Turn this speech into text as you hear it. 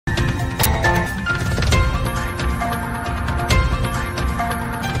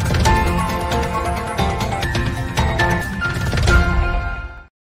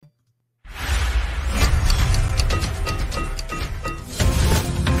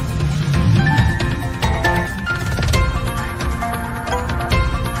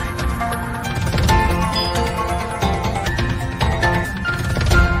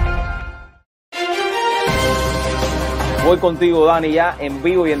contigo, Dani, ya en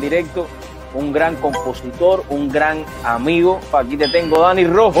vivo y en directo. Un gran compositor, un gran amigo. Aquí te tengo, Dani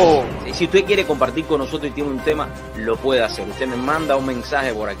Rojo. Y si usted quiere compartir con nosotros y tiene un tema, lo puede hacer. Usted me manda un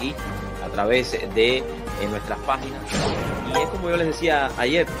mensaje por aquí a través de nuestras páginas. Y es como yo les decía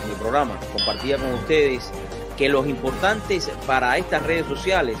ayer en mi programa, compartía con ustedes que los importantes para estas redes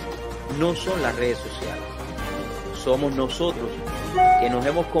sociales no son las redes sociales. Somos nosotros que nos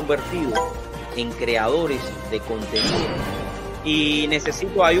hemos convertido en creadores de contenido. Y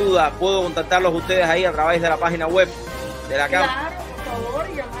necesito ayuda. ¿Puedo contactarlos ustedes ahí a través de la página web de la Cámara? Claro, por favor,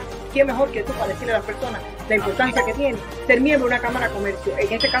 y además, ¿quién mejor que tú para decirle a las personas la importancia que tiene ser miembro de una Cámara de Comercio?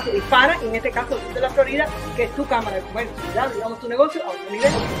 En este caso hispana, y en este caso de la Florida, que es tu Cámara de Comercio, ¿verdad? Digamos tu negocio a otro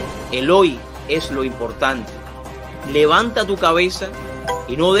nivel. El hoy es lo importante. Levanta tu cabeza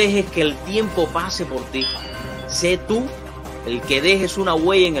y no dejes que el tiempo pase por ti. Sé tú el que dejes una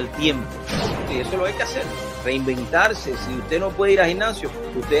huella en el tiempo. Y eso lo hay que hacer. Reinventarse. Si usted no puede ir al gimnasio,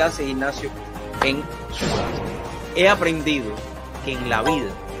 usted hace gimnasio en su casa. He aprendido que en la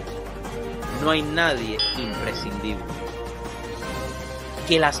vida no hay nadie imprescindible.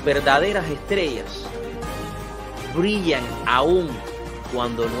 Que las verdaderas estrellas brillan aún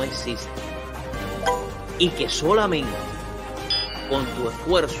cuando no existen. Y que solamente con tu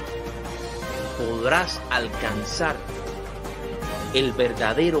esfuerzo podrás alcanzar el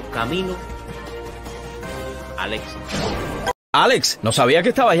verdadero camino al éxito. Alex, no sabía que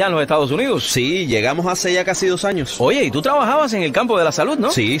estabas ya en los Estados Unidos. Sí, llegamos hace ya casi 2 años. Oye, y tú trabajabas en el campo de la salud,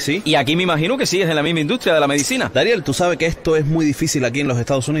 ¿no? Sí, sí. Y aquí me imagino que sigues en la misma industria de la medicina. Dariel, ¿tú sabes que esto es muy difícil aquí en los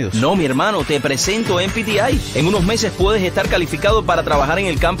Estados Unidos? No, mi hermano, te presento en PTI. En unos meses puedes estar calificado para trabajar en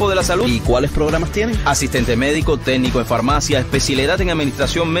el campo de la salud. ¿Y cuáles programas tienen? Asistente médico, técnico en farmacia, especialidad en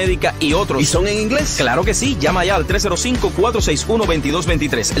administración médica y otros. ¿Y son en inglés? Claro que sí. Llama ya al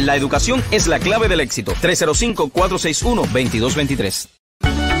 305-461-2223. La educación es la clave del éxito. 305-461-2223.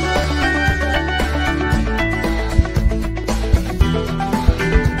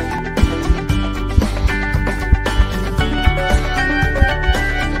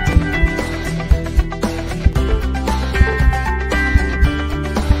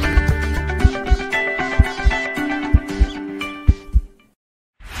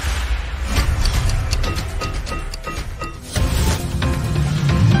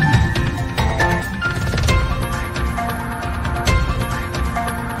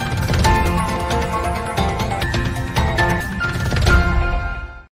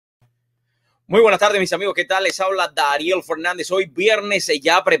 Muy buenas tardes, mis amigos. ¿Qué tal? Les habla Ariel Fernández. Hoy viernes,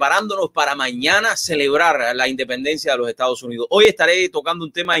 ya preparándonos para mañana celebrar la independencia de los Estados Unidos. Hoy estaré tocando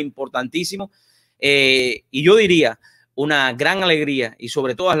un tema importantísimo y yo diría una gran alegría y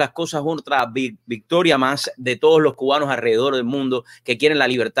sobre todas las cosas otra victoria más de todos los cubanos alrededor del mundo que quieren la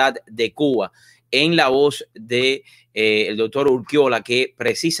libertad de Cuba, en la voz de el doctor Urquiola, que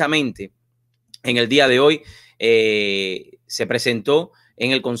precisamente en el día de hoy se presentó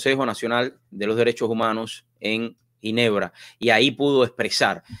en el Consejo Nacional de los Derechos Humanos en Ginebra, y ahí pudo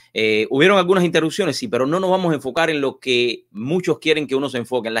expresar. Hubieron algunas interrupciones, sí, pero no nos vamos a enfocar en lo que muchos quieren que uno se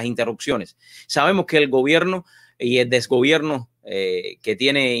enfoque, en las interrupciones. Sabemos que el gobierno y el desgobierno que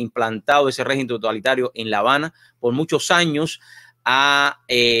tiene implantado ese régimen totalitario en La Habana por muchos años ha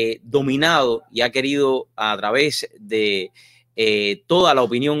dominado y ha querido, a través de toda la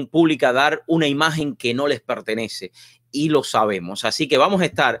opinión pública, dar una imagen que no les pertenece. Y lo sabemos. Así que vamos a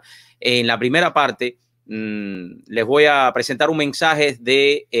estar en la primera parte. Les voy a presentar un mensaje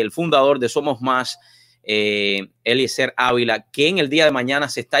del fundador de Somos Más, Eliezer Ávila, que en el día de mañana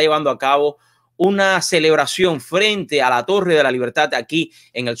se está llevando a cabo una celebración frente a la Torre de la Libertad aquí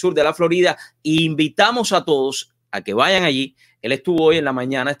en el sur de la Florida. Y invitamos a todos a que vayan allí. Él estuvo hoy en la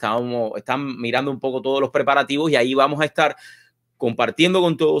mañana, están mirando un poco todos los preparativos y ahí vamos a estar compartiendo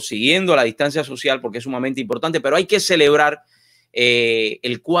con todos, siguiendo la distancia social porque es sumamente importante, pero hay que celebrar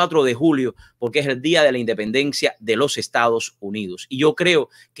el 4 de julio porque es el día de la independencia de los Estados Unidos. Y yo creo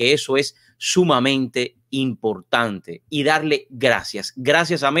que eso es sumamente importante y darle gracias.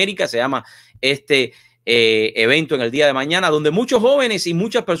 Gracias, América, se llama este evento en el día de mañana, donde muchos jóvenes y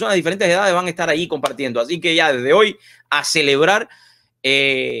muchas personas de diferentes edades van a estar ahí compartiendo. Así que ya desde hoy a celebrar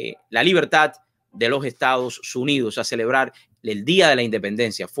la libertad de los Estados Unidos, a celebrar el día de la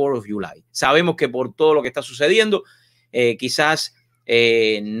independencia, 4 of July. Sabemos que por todo lo que está sucediendo, quizás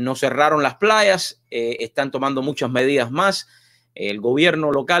no cerraron las playas, están tomando muchas medidas más, el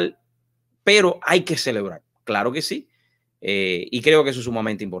gobierno local, pero hay que celebrar, claro que sí, y creo que eso es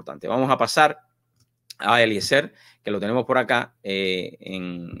sumamente importante. Vamos a pasar a Eliezer, que lo tenemos por acá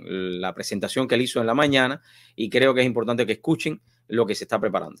en la presentación que él hizo en la mañana, y creo que es importante que escuchen lo que se está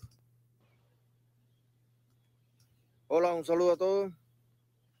preparando. Hola, un saludo a todos.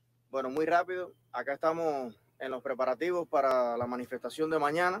 Bueno, muy rápido. Acá estamos en los preparativos para la manifestación de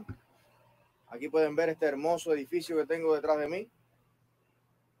mañana. Aquí pueden ver este hermoso edificio que tengo detrás de mí.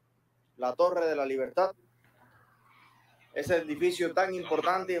 La Torre de la Libertad. Ese edificio tan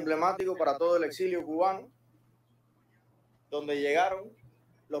importante y emblemático para todo el exilio cubano, donde llegaron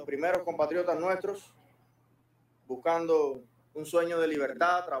los primeros compatriotas nuestros buscando un sueño de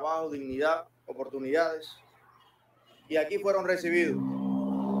libertad, trabajo, dignidad, oportunidades. Y aquí fueron recibidos.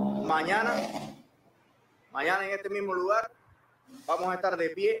 Mañana en este mismo lugar vamos a estar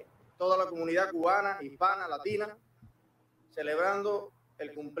de pie, toda la comunidad cubana, hispana, latina, celebrando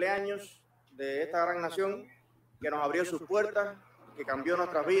el cumpleaños de esta gran nación que nos abrió sus puertas, que cambió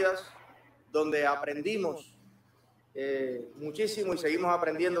nuestras vidas, donde aprendimos muchísimo y seguimos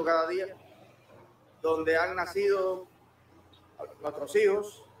aprendiendo cada día, donde han nacido nuestros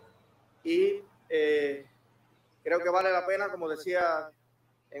hijos y creo que vale la pena, como decía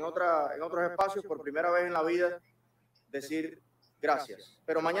en otros espacios, por primera vez en la vida, decir gracias.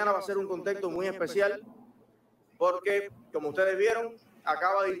 Pero mañana va a ser un contexto muy especial porque, como ustedes vieron,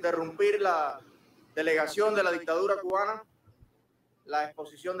 acaba de interrumpir la delegación de la dictadura cubana la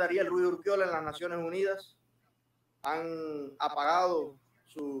exposición de Ariel Ruiz Urquiola en las Naciones Unidas. Han apagado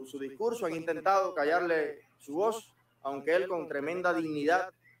su discurso, han intentado callarle su voz, aunque él con tremenda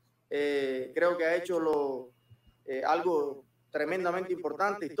dignidad creo que ha hecho algo tremendamente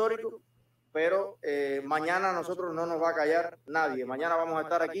importante, histórico, pero mañana a nosotros no nos va a callar nadie. Mañana vamos a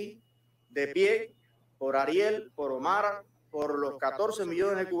estar aquí de pie por Ariel, por Omar, por los 14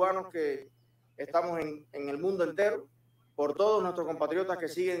 millones de cubanos que estamos en el mundo entero, por todos nuestros compatriotas que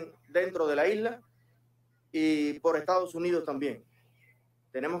siguen dentro de la isla y por Estados Unidos también.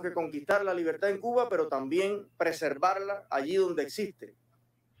 Tenemos que conquistar la libertad en Cuba, pero también preservarla allí donde existe.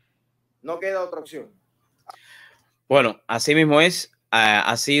 No queda otra opción. Bueno, así mismo es.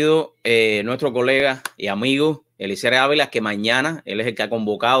 Ha sido nuestro colega y amigo Eliezer Ávila, que mañana él es el que ha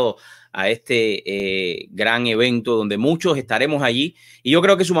convocado a este gran evento donde muchos estaremos allí. Y yo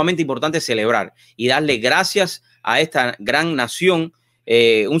creo que es sumamente importante celebrar y darle gracias a esta gran nación.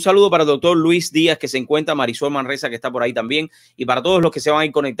 Un saludo para el doctor Luis Díaz, que se encuentra, Marisol Manresa, que está por ahí también, y para todos los que se van a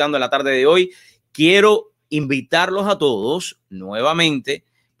ir conectando en la tarde de hoy. Quiero invitarlos a todos nuevamente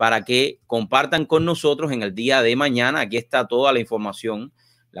para que compartan con nosotros en el día de mañana. Aquí está toda la información,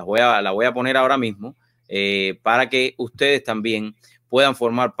 la voy a poner ahora mismo, para que ustedes también puedan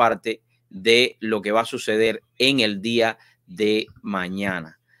formar parte de lo que va a suceder en el día de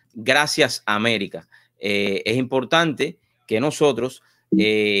mañana. Gracias, América. Es importante que nosotros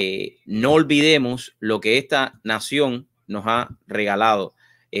no olvidemos lo que esta nación nos ha regalado.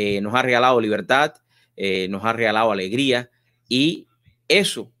 Nos ha regalado libertad, nos ha regalado alegría, y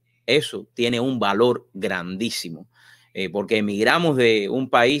eso tiene un valor grandísimo, porque emigramos de un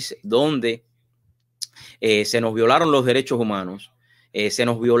país donde se nos violaron los derechos humanos, se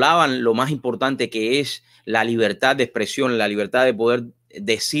nos violaban lo más importante, que es la libertad de expresión, la libertad de poder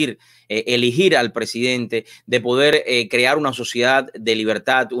decir, elegir al presidente, de poder crear una sociedad de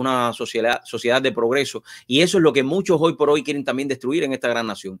libertad, una sociedad de progreso. Y eso es lo que muchos hoy por hoy quieren también destruir en esta gran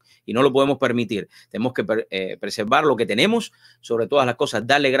nación, y no lo podemos permitir. Tenemos que preservar lo que tenemos, sobre todas las cosas,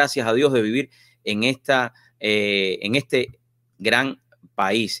 darle gracias a Dios de vivir en este gran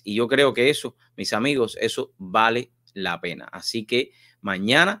país. Y yo creo que eso, mis amigos, eso vale la pena. Así que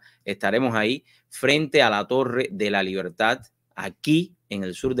mañana estaremos ahí frente a la Torre de la Libertad, aquí en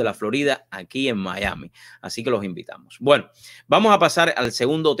el sur de la Florida, aquí en Miami. Así que los invitamos. Bueno, vamos a pasar al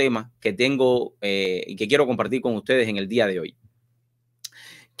segundo tema que tengo y que quiero compartir con ustedes en el día de hoy.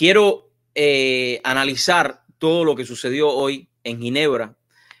 Quiero analizar todo lo que sucedió hoy en Ginebra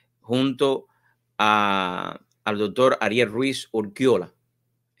junto al doctor Ariel Ruiz Urquiola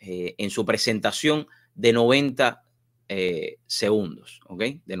en su presentación de 90 segundos, ¿ok?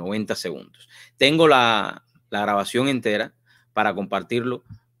 De 90 segundos. Tengo la grabación entera para compartirlo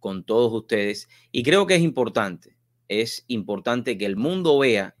con todos ustedes, y creo que es importante que el mundo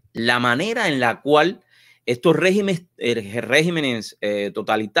vea la manera en la cual estos regímenes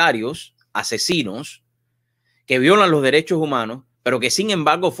totalitarios, asesinos, que violan los derechos humanos, pero que sin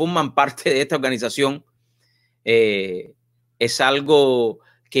embargo forman parte de esta organización, es algo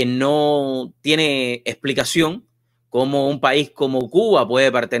que no tiene explicación. Cómo un país como Cuba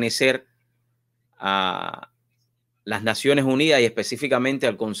puede pertenecer a las Naciones Unidas y específicamente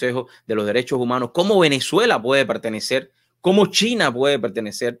al Consejo de los Derechos Humanos, cómo Venezuela puede pertenecer, cómo China puede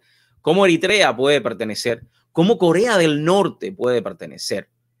pertenecer, cómo Eritrea puede pertenecer, cómo Corea del Norte puede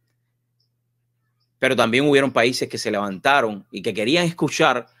pertenecer. Pero también hubieron países que se levantaron y que querían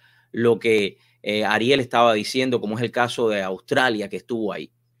escuchar lo que Ariel estaba diciendo, como es el caso de Australia, que estuvo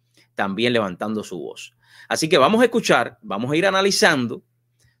ahí, también levantando su voz. Así que vamos a escuchar, vamos a ir analizando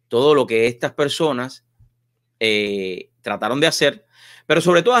todo lo que estas personas trataron de hacer, pero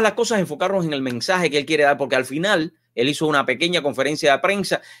sobre todas las cosas enfocarnos en el mensaje que él quiere dar, porque al final él hizo una pequeña conferencia de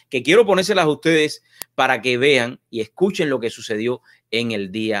prensa que quiero ponérselas a ustedes para que vean y escuchen lo que sucedió en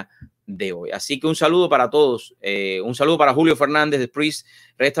el día de hoy. Así que un saludo para todos. Un saludo para Julio Fernández de Priest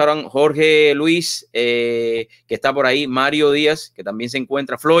Restaurant, Jorge Luis, que está por ahí, Mario Díaz, que también se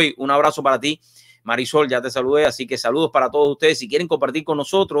encuentra. Floyd, un abrazo para ti. Marisol, ya te saludé, así que saludos para todos ustedes. Si quieren compartir con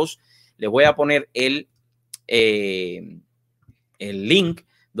nosotros, les voy a poner el link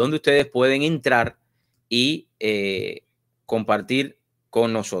donde ustedes pueden entrar y compartir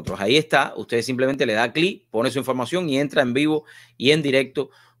con nosotros. Ahí está, usted simplemente le da clic, pone su información y entra en vivo y en directo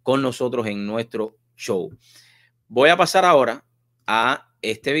con nosotros en nuestro show. Voy a pasar ahora a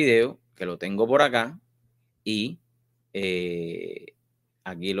este video que lo tengo por acá y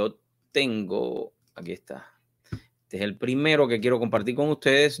aquí lo tengo, aquí está. Este es el primero que quiero compartir con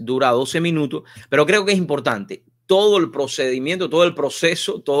ustedes, dura 12 minutos, pero creo que es importante todo el procedimiento, todo el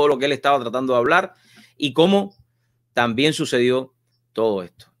proceso, todo lo que él estaba tratando de hablar y cómo también sucedió todo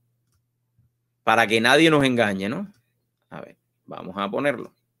esto. Para que nadie nos engañe, ¿no? A ver, vamos a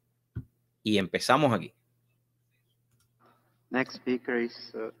ponerlo. Y empezamos aquí. Next speaker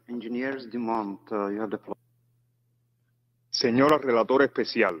is Engineers Dumont. You have the floor. Señora relatora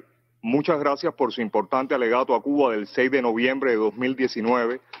especial, muchas gracias por su importante alegato a Cuba del 6 de noviembre de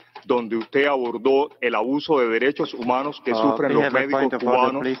 2019, donde usted abordó el abuso de derechos humanos que sufren los médicos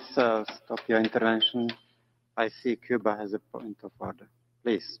cubanos. Please stop your intervention. I see Cuba has a point of order.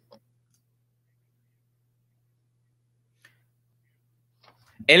 Please.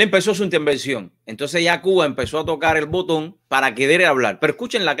 Él empezó su intervención, entonces ya Cuba empezó a tocar el botón para querer hablar. Pero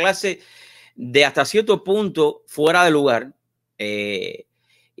escuchen la clase de hasta cierto punto fuera de lugar.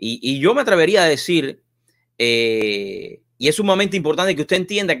 Y yo me atrevería a decir, y es sumamente importante que usted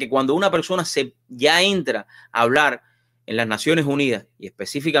entienda que cuando una persona ya entra a hablar en las Naciones Unidas y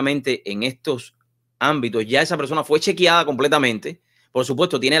específicamente en estos ámbitos, ya esa persona fue chequeada completamente. Por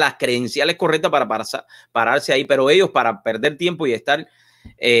supuesto, tiene las credenciales correctas para pararse ahí, pero ellos, para perder tiempo y estar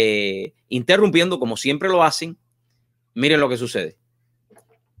interrumpiendo como siempre lo hacen, miren lo que sucede.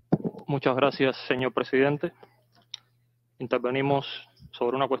 Muchas gracias, señor presidente. Intervenimos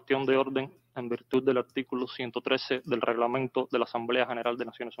sobre una cuestión de orden en virtud del artículo 113 del reglamento de la Asamblea General de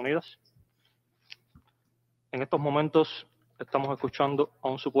Naciones Unidas. En estos momentos estamos escuchando a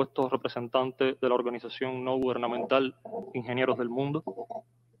un supuesto representante de la organización no gubernamental Ingenieros del Mundo.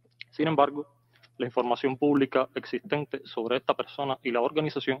 Sin embargo, la información pública existente sobre esta persona y la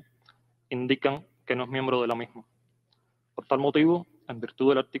organización indican que no es miembro de la misma. Por tal motivo, en virtud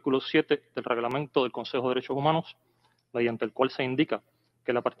del artículo 7 del reglamento del Consejo de Derechos Humanos, mediante el cual se indica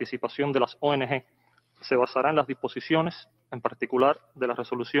que la participación de las ONG se basará en las disposiciones, en particular de la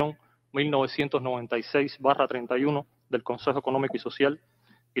resolución 1996/31 del Consejo Económico y Social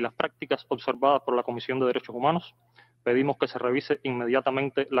y las prácticas observadas por la Comisión de Derechos Humanos, pedimos que se revise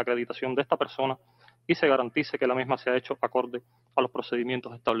inmediatamente la acreditación de esta persona y se garantice que la misma se ha hecho acorde a los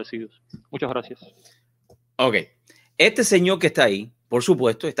procedimientos establecidos. Muchas gracias. Ok. Este señor que está ahí, por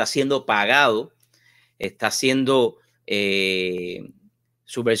supuesto, está siendo pagado, está siendo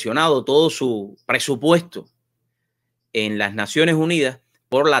subvencionado todo su presupuesto en las Naciones Unidas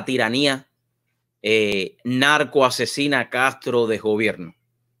por la tiranía narco asesina Castro de gobierno.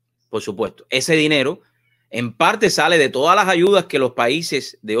 Por supuesto, ese dinero en parte sale de todas las ayudas que los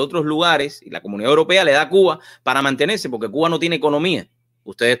países de otros lugares y la Comunidad Europea le da a Cuba para mantenerse, porque Cuba no tiene economía.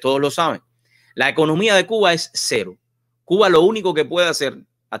 Ustedes todos lo saben. La economía de Cuba es cero. Cuba lo único que puede hacer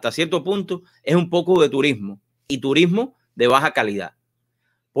hasta cierto punto es un poco de turismo, y turismo de baja calidad.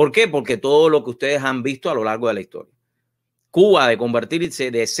 ¿Por qué? Porque todo lo que ustedes han visto a lo largo de la historia. Cuba, de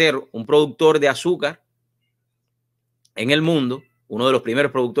convertirse de ser un productor de azúcar en el mundo, uno de los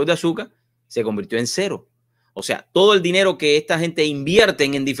primeros productores de azúcar, se convirtió en cero. O sea, todo el dinero que esta gente invierte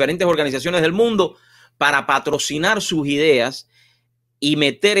en diferentes organizaciones del mundo para patrocinar sus ideas y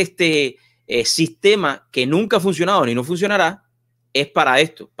meter este sistema que nunca ha funcionado ni no funcionará, es para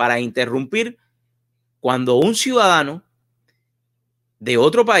esto, para interrumpir cuando un ciudadano de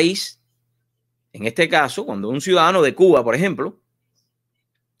otro país, en este caso, cuando un ciudadano de Cuba, por ejemplo,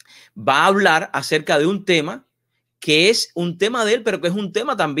 va a hablar acerca de un tema que es un tema de él, pero que es un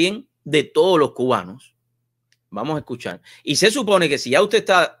tema también de todos los cubanos. Vamos a escuchar. Y se supone que si ya usted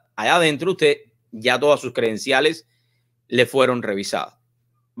está allá adentro, usted ya todas sus credenciales le fueron revisadas.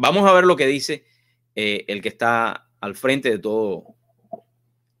 Vamos a ver lo que dice el que está al frente de todo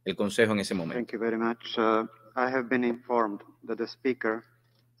el Consejo en ese momento. Thank you very much. I have been informed that the speaker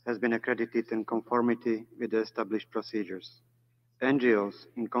has been accredited in conformity with the established procedures. NGOs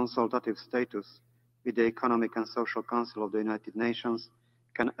in consultative status with the Economic and Social Council of the United Nations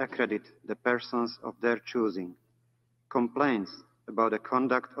can accredit the persons of their choosing. Complaints about the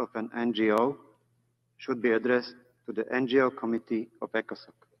conduct of an NGO should be addressed to the NGO Committee of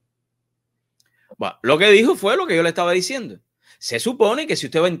ECOSOC. Bueno, lo que dijo fue lo que yo le estaba diciendo. Se supone que si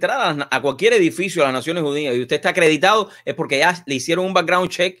usted va a entrar a cualquier edificio de las Naciones Unidas y usted está acreditado es porque ya le hicieron un background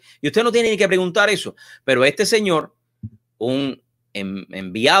check y usted no tiene ni que preguntar eso. Pero este señor, un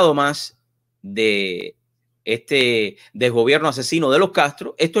enviado más de este desgobierno asesino de los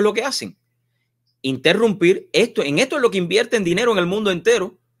Castro, esto es lo que hacen. Interrumpir esto. En esto es lo que invierten dinero en el mundo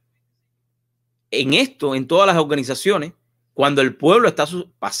entero. En esto, en todas las organizaciones, cuando el pueblo está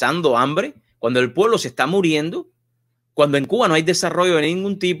pasando hambre, cuando el pueblo se está muriendo, cuando en Cuba no hay desarrollo de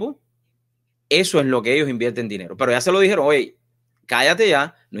ningún tipo, eso es lo que ellos invierten dinero. Pero ya se lo dijeron, oye, cállate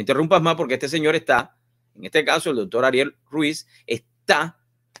ya, no interrumpas más porque este señor está, en este caso el doctor Ariel Ruiz, está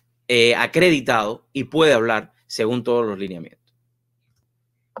acreditado y puede hablar según todos los lineamientos.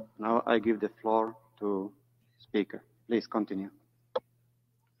 Now I give the floor to speaker. Please continue.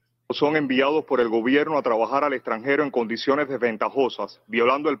 Son enviados por el gobierno a trabajar al extranjero en condiciones desventajosas,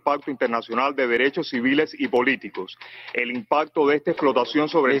 violando el Pacto Internacional de Derechos Civiles y Políticos. El impacto de esta explotación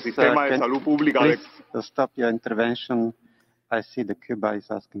sobre el sistema de salud pública... Stop your intervention. I see the Cuba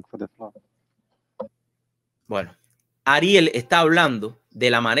is asking for the floor. Bueno, Ariel está hablando de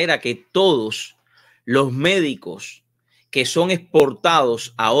la manera que todos los médicos que son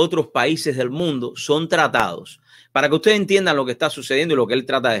exportados a otros países del mundo son tratados. Para que ustedes entiendan lo que está sucediendo y lo que él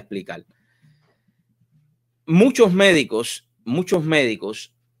trata de explicar. Muchos médicos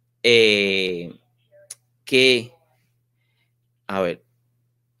que, a ver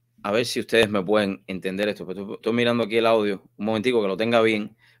si ustedes me pueden entender esto. Estoy mirando aquí el audio, un momentico que lo tenga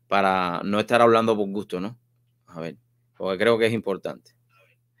bien para no estar hablando por gusto, ¿no? A ver, porque creo que es importante.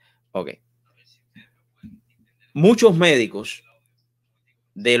 Ok. Muchos médicos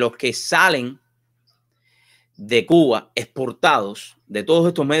de los que salen de Cuba, exportados, de todos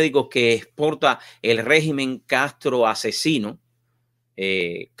estos médicos que exporta el régimen Castro asesino,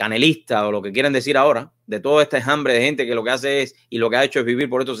 canelista o lo que quieran decir ahora, de toda esta enjambre de gente que lo que hace es y lo que ha hecho es vivir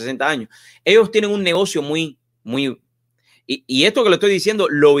por estos 60 años. Ellos tienen un negocio muy... Y esto que le estoy diciendo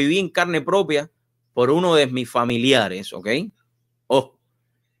lo viví en carne propia por uno de mis familiares, ¿ok?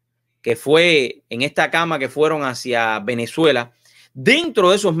 Que fue en esta cama que fueron hacia Venezuela.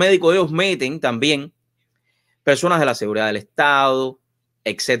 Dentro de esos médicos ellos meten también personas de la seguridad del Estado,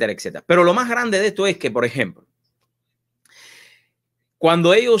 etcétera, etcétera. Pero lo más grande de esto es que, por ejemplo,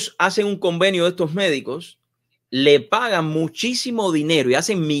 cuando ellos hacen un convenio de estos médicos, le pagan muchísimo dinero y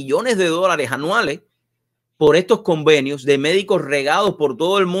hacen millones de dólares anuales por estos convenios de médicos regados por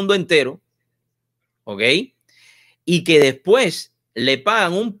todo el mundo entero, ¿ok? Y que después le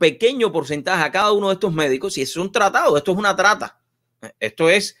pagan un pequeño porcentaje a cada uno de estos médicos y es un tratado, esto es una trata. Esto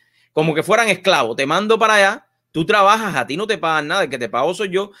es como que fueran esclavos, te mando para allá, tú trabajas, a ti no te pagan nada, el que te pago soy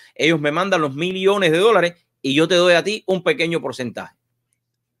yo, ellos me mandan los millones de dólares y yo te doy a ti un pequeño porcentaje.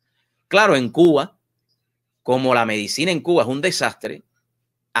 Claro, en Cuba, como la medicina en Cuba es un desastre,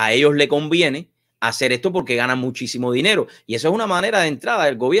 a ellos le conviene hacer esto porque ganan muchísimo dinero y eso es una manera de entrada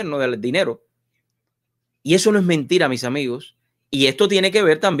del gobierno del dinero. Y eso no es mentira, mis amigos, y esto tiene que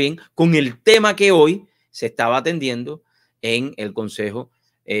ver también con el tema que hoy se estaba atendiendo en el Consejo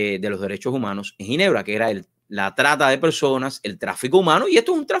de los Derechos Humanos en Ginebra, que era la trata de personas, el tráfico humano, y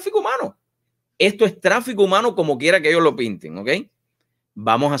esto es un tráfico humano. Esto es tráfico humano como quiera que ellos lo pinten, ¿ok?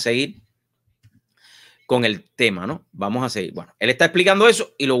 Vamos a seguir con el tema, ¿no? Vamos a seguir. Bueno, él está explicando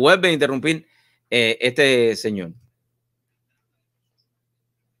eso y lo vuelve a interrumpir este señor.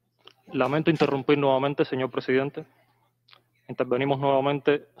 Lamento interrumpir nuevamente, señor presidente. Intervenimos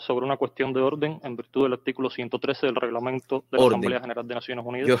nuevamente sobre una cuestión de orden en virtud del artículo 113 del reglamento de la Asamblea General de Naciones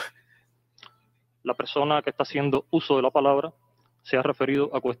Unidas. La persona que está haciendo uso de la palabra se ha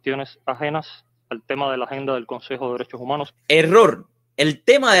referido a cuestiones ajenas al tema de la agenda del Consejo de Derechos Humanos. Error. El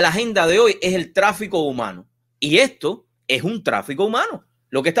tema de la agenda de hoy es el tráfico humano. Y esto es un tráfico humano.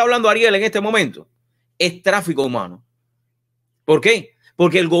 Lo que está hablando Ariel en este momento es tráfico humano. ¿Por qué?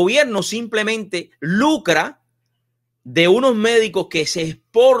 Porque el gobierno simplemente lucra de unos médicos que se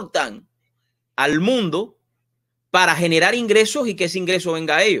exportan al mundo para generar ingresos y que ese ingreso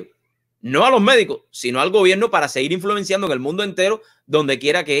venga a ellos. No a los médicos, sino al gobierno para seguir influenciando en el mundo entero donde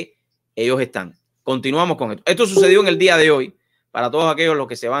quiera que ellos están. Continuamos con esto. Esto sucedió en el día de hoy para todos aquellos los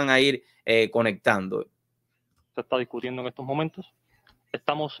que se van a ir conectando. Se está discutiendo en estos momentos.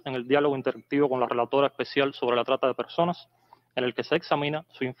 estamos en el diálogo interactivo con la relatora especial sobre la trata de personas, en el que se examina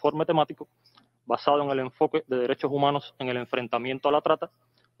su informe temático basado en el enfoque de derechos humanos en el enfrentamiento a la trata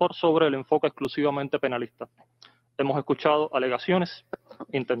por sobre el enfoque exclusivamente penalista. Hemos escuchado alegaciones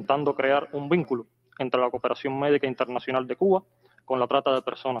intentando crear un vínculo entre la cooperación médica internacional de Cuba con la trata de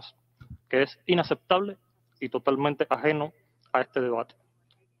personas, que es inaceptable y totalmente ajeno a este debate.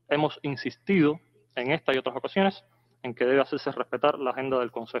 Hemos insistido en esta y otras ocasiones en que debe hacerse respetar la agenda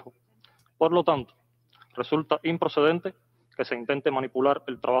del Consejo. Por lo tanto, resulta improcedente que se intente manipular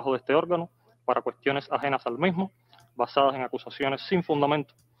el trabajo de este órgano para cuestiones ajenas al mismo, basadas en acusaciones sin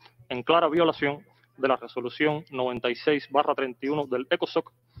fundamento, en clara violación de la resolución 96/31 del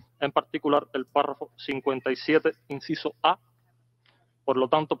ECOSOC, en particular el párrafo 57, inciso A. Por lo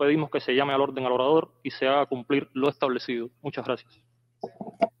tanto, pedimos que se llame al orden al orador y se haga cumplir lo establecido. Muchas gracias.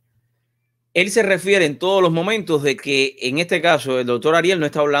 Él se refiere en todos los momentos de que en este caso el doctor Ariel no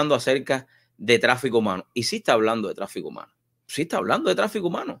está hablando acerca de tráfico humano. Y sí está hablando de tráfico humano. Sí está hablando de tráfico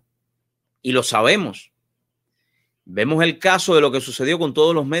humano. Y lo sabemos. Vemos el caso de lo que sucedió con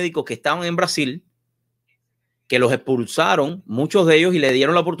todos los médicos que estaban en Brasil, que los expulsaron, muchos de ellos, y le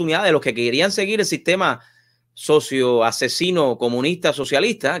dieron la oportunidad de los que querían seguir el sistema socio asesino comunista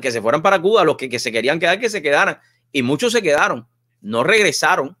socialista, que se fueran para Cuba, los que se querían quedar, que se quedaran. Y muchos se quedaron, no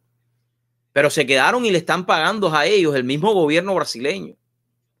regresaron, pero se quedaron y le están pagando a ellos el mismo gobierno brasileño.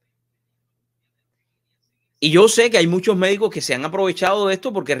 Y yo sé que hay muchos médicos que se han aprovechado de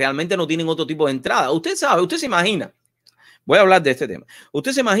esto porque realmente no tienen otro tipo de entrada. Usted sabe, usted se imagina, voy a hablar de este tema,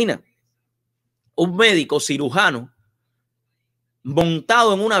 usted se imagina un médico cirujano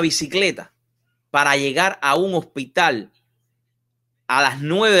montado en una bicicleta para llegar a un hospital a las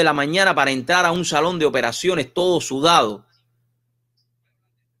 9 de la mañana para entrar a un salón de operaciones todo sudado.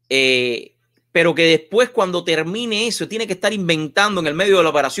 Pero que después, cuando termine eso, tiene que estar inventando en el medio de la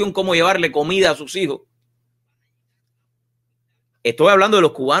operación cómo llevarle comida a sus hijos. Estoy hablando de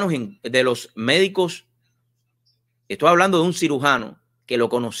los cubanos, de los médicos. Estoy hablando de un cirujano que lo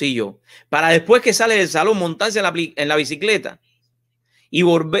conocí yo. Para después que sale del salón, montarse en la bicicleta y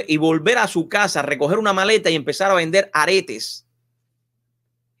volver a su casa, recoger una maleta y empezar a vender aretes.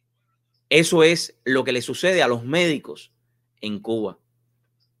 Eso es lo que le sucede a los médicos en Cuba.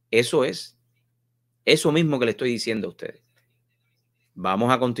 Eso es. Eso mismo que le estoy diciendo a ustedes.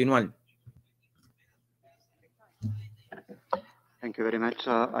 Vamos a continuar. Thank you very much.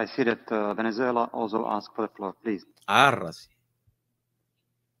 I see that Venezuela also asked for the floor, please. Arras.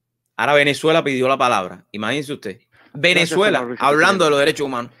 Ahora Venezuela pidió la palabra. Imagínese usted. Venezuela, hablando de los derechos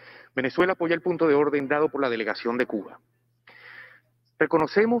humanos. Venezuela apoya el punto de orden dado por la delegación de Cuba.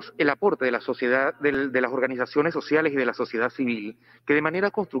 Reconocemos el aporte de la sociedad, de las organizaciones sociales y de la sociedad civil, que de manera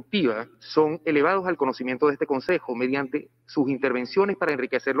constructiva son elevados al conocimiento de este Consejo mediante sus intervenciones para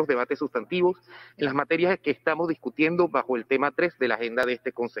enriquecer los debates sustantivos en las materias que estamos discutiendo bajo el tema 3 de la agenda de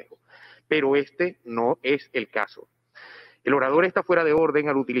este Consejo. Pero este no es el caso. El orador está fuera de orden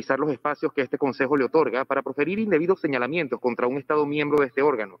al utilizar los espacios que este Consejo le otorga para proferir indebidos señalamientos contra un Estado miembro de este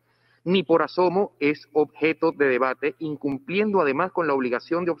órgano. Ni por asomo es objeto de debate, incumpliendo además con la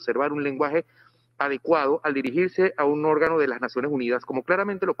obligación de observar un lenguaje adecuado al dirigirse a un órgano de las Naciones Unidas, como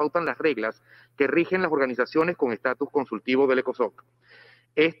claramente lo pautan las reglas que rigen las organizaciones con estatus consultivo del ECOSOC.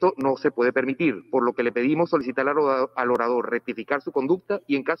 Esto no se puede permitir, por lo que le pedimos solicitar al orador rectificar su conducta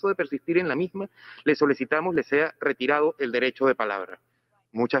y en caso de persistir en la misma, le solicitamos le sea retirado el derecho de palabra.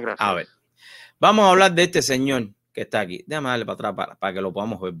 Muchas gracias. A ver, vamos a hablar de este señor que está aquí. Déjame darle para atrás para que lo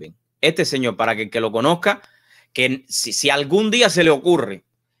podamos ver bien. Este señor, para que el que lo conozca, que si algún día se le ocurre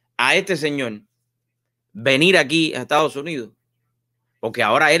a este señor venir aquí a Estados Unidos, porque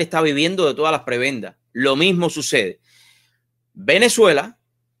ahora él está viviendo de todas las prebendas, lo mismo sucede. Venezuela,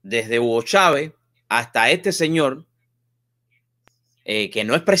 desde Hugo Chávez hasta este señor, que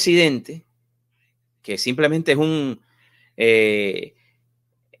no es presidente, que simplemente es un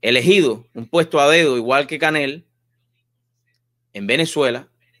elegido, un puesto a dedo, igual que Canel, en Venezuela,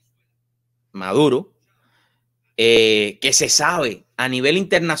 Maduro, que se sabe a nivel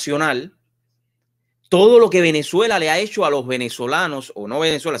internacional todo lo que Venezuela le ha hecho a los venezolanos, o no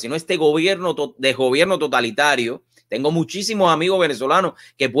Venezuela, sino este gobierno de gobierno totalitario. Tengo muchísimos amigos venezolanos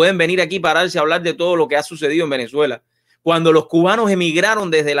que pueden venir aquí a pararse a hablar de todo lo que ha sucedido en Venezuela. Cuando los cubanos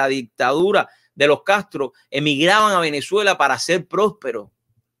emigraron desde la dictadura de los Castro, emigraban a Venezuela para ser prósperos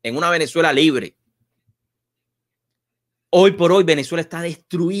en una Venezuela libre. Hoy por hoy Venezuela está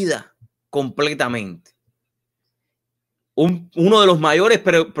destruida completamente. Uno de los mayores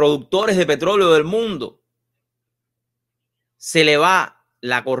productores de petróleo del mundo. Se le va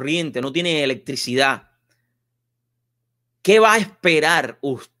la corriente, no tiene electricidad. ¿Qué va a esperar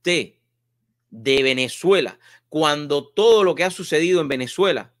usted de Venezuela cuando todo lo que ha sucedido en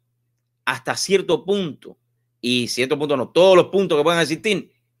Venezuela hasta cierto punto, y cierto punto no, todos los puntos que puedan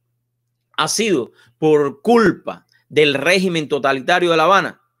existir, ha sido por culpa del régimen totalitario de La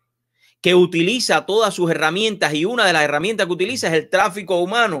Habana, que utiliza todas sus herramientas, y una de las herramientas que utiliza es el tráfico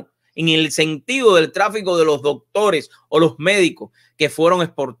humano, en el sentido del tráfico de los doctores o los médicos que fueron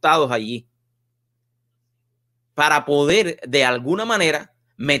exportados allí para poder de alguna manera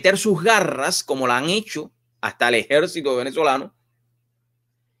meter sus garras, como la han hecho hasta el ejército venezolano,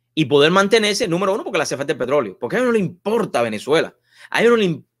 y poder mantenerse, número uno, porque le hace falta el petróleo, porque a ellos no le importa Venezuela, a ellos no le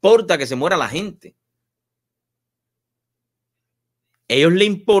importa que se muera la gente. A ellos les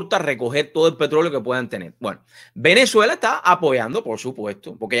importa recoger todo el petróleo que puedan tener. Bueno, Venezuela está apoyando, por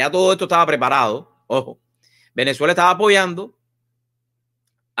supuesto, porque ya todo esto estaba preparado. Ojo, Venezuela estaba apoyando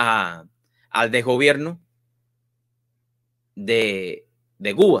al desgobierno de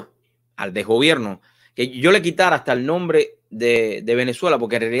Cuba, al desgobierno, que yo le quitara hasta el nombre de Venezuela,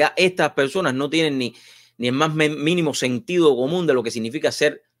 porque en realidad estas personas no tienen ni el más mínimo sentido común de lo que significa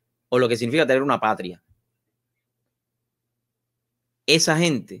ser o lo que significa tener una patria. Esa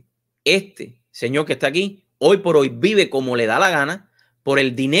gente, este señor que está aquí, hoy por hoy vive como le da la gana por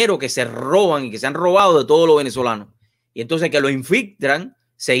el dinero que se roban y que se han robado de todos los venezolanos. Y entonces que lo infiltran,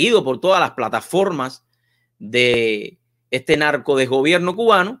 seguido por todas las plataformas de este narco desgobierno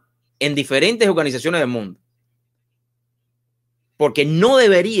cubano en diferentes organizaciones del mundo. Porque no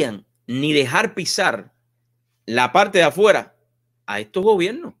deberían ni dejar pisar la parte de afuera a estos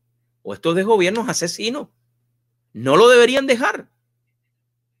gobiernos o estos desgobiernos asesinos. No lo deberían dejar.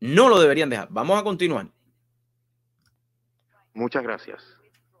 No lo deberían dejar. Vamos a continuar. Muchas gracias.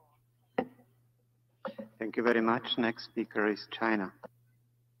 Thank you very much. Next speaker is China.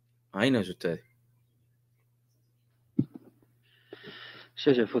 Ahí no es usted.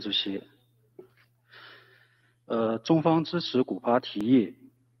 谢谢副主席。中方支持古巴提议。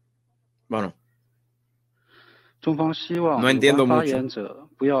Bueno. 中方希望 no entiendo 发 mucho, 言者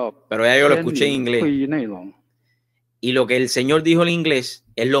不要 pero ya yo lo escuché en 偏离 inglés. 会议内容。 Y lo que el señor dijo en inglés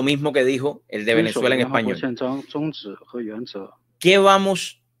es lo mismo que dijo el de 遵守 Venezuela en 联合国 español. 宪章宗旨和原则。 ¿Qué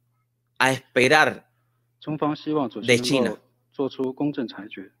vamos a esperar 中方希望主 de 席 China? 能够做出公正裁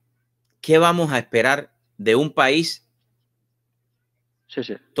决。 ¿Qué vamos a esperar de un país 谢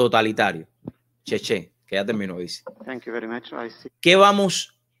谢。 totalitario? Cheche, que ya terminó, dice. Thank you very much. I see. ¿Qué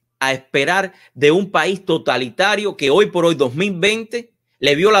vamos a esperar de un país totalitario que hoy por hoy, 2020,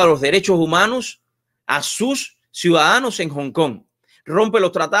 le viola los derechos humanos a sus ciudadanos en Hong Kong? Rompe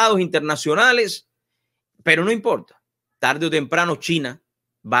los tratados internacionales, pero no importa. Tarde o temprano China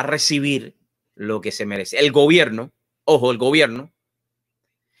va a recibir lo que se merece. El gobierno, ojo, el gobierno,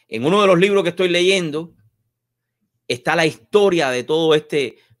 en uno de los libros que estoy leyendo está la historia de todo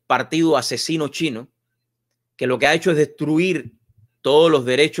este partido asesino chino, que lo que ha hecho es destruir todos los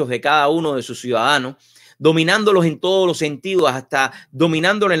derechos de cada uno de sus ciudadanos, dominándolos en todos los sentidos, hasta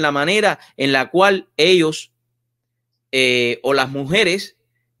dominándolos en la manera en la cual ellos o las mujeres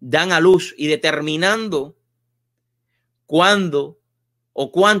dan a luz y determinando cuándo o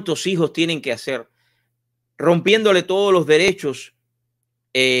cuántos hijos tienen que hacer, rompiéndole todos los derechos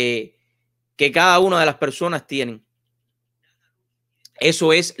que cada una de las personas tienen.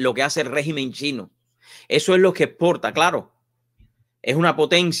 Eso es lo que hace el régimen chino. Eso es lo que exporta, claro. Es una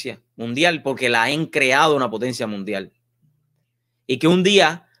potencia mundial porque la han creado una potencia mundial. Y que un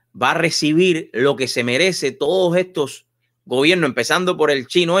día va a recibir lo que se merece todos estos gobiernos, empezando por el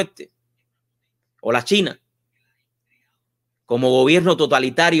chino este o la China, como gobierno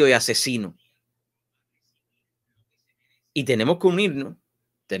totalitario y asesino. Y tenemos que unirnos,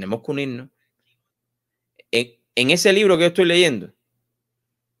 En ese libro que yo estoy leyendo,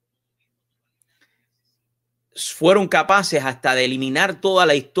 fueron capaces hasta de eliminar toda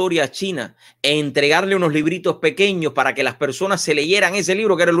la historia china e entregarle unos libritos pequeños para que las personas se leyeran ese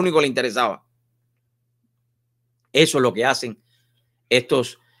libro, que era el único que le interesaba. Eso es lo que hacen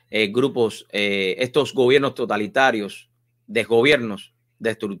estos grupos, estos gobiernos totalitarios, desgobiernos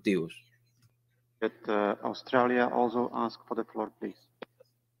destructivos. Australia also asked for the floor, please.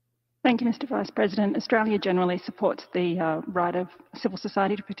 Thank you, Mr. Vice President. Australia generally supports the right of civil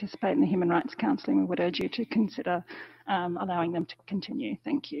society to participate in the Human Rights Council, and we would urge you to consider allowing them to continue.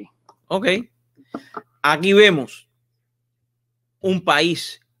 Thank you. Ok. Aquí vemos un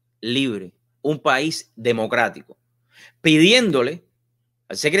país libre, un país democrático, pidiéndole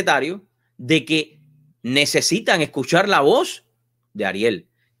al secretario de que necesitan escuchar la voz de Ariel,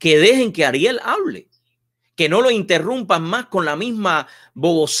 que dejen que Ariel hable, que no lo interrumpan más con la misma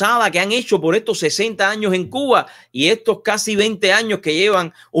bobosada que han hecho por estos 60 años en Cuba y estos casi 20 años que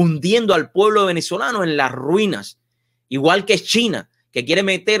llevan hundiendo al pueblo venezolano en las ruinas. Igual que China, que quiere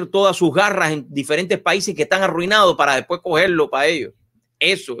meter todas sus garras en diferentes países que están arruinados para después cogerlo para ellos.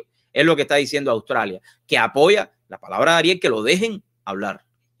 Eso es lo que está diciendo Australia, que apoya la palabra de Ariel, que lo dejen hablar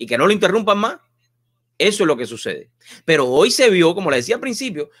y que no lo interrumpan más. Eso es lo que sucede. Pero hoy se vio, como le decía al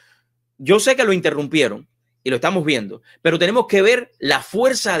principio, yo sé que lo interrumpieron y lo estamos viendo, pero tenemos que ver la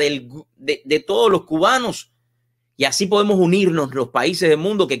fuerza de todos los cubanos y así podemos unirnos los países del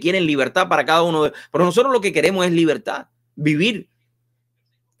mundo que quieren libertad para cada uno de. Pero nosotros lo que queremos es libertad, vivir,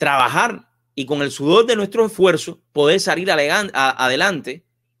 trabajar y con el sudor de nuestro esfuerzo poder salir adelante.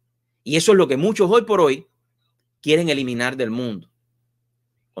 Y eso es lo que muchos hoy por hoy quieren eliminar del mundo.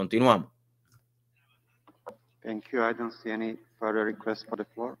 Continuamos. Thank you. I don't see any further requests for the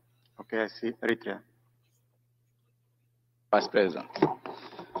floor. Okay, I see Eritrea. Vice President,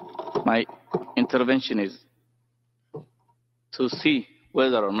 my intervention is to see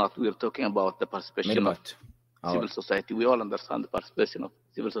whether or not we're talking about the participation of civil society. We all understand the participation of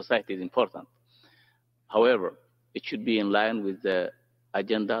civil society is important. However, it should be in line with the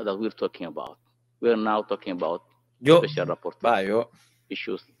agenda that we're talking about. We're now talking about special rapporteur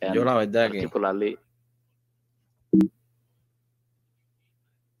issues and particularly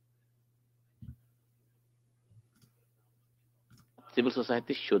civil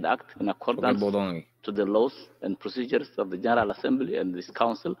society should act in accordance to the laws and procedures of the General Assembly and this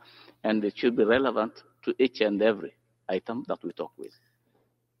Council, and it should be relevant to each and every item that we talk with.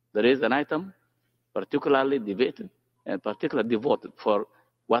 There is an item particularly debated and particularly devoted for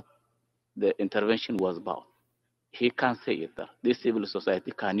what the intervention was about. He can say it there. This civil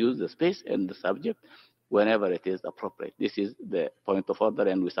society can use the space and the subject whenever it is appropriate. This is the point of order,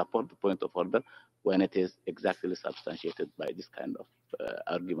 and we support the point of order when it is exactly substantiated by this kind of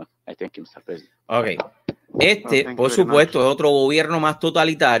argument. I thank you, Mr. President. Okay. Por supuesto, es otro gobierno más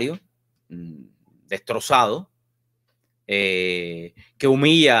totalitario, destrozado, que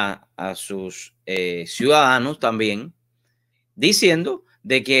humilla a sus ciudadanos también, diciendo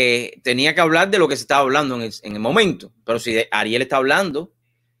de que tenía que hablar de lo que se estaba hablando en el momento. Pero si Ariel está hablando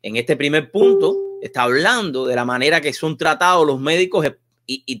en este primer punto, está hablando de la manera que son tratados los médicos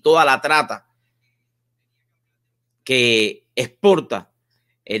y toda la trata que exporta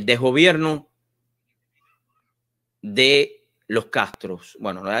el desgobierno de los Castros.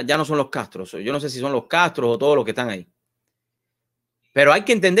 Bueno, ya no son los Castros. Yo no sé si son los Castros o todos los que están ahí. Pero hay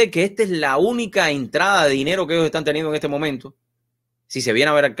que entender que esta es la única entrada de dinero que ellos están teniendo en este momento. Si se viene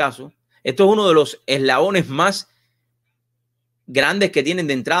a ver el caso, esto es uno de los eslabones más grandes que tienen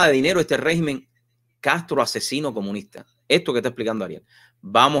de entrada de dinero este régimen Castro asesino comunista. Esto que está explicando Ariel.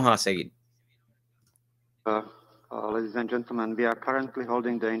 Vamos a seguir. Ladies and gentlemen, we are currently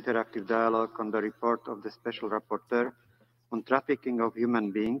holding the interactive dialogue on the report of the Special Rapporteur on trafficking of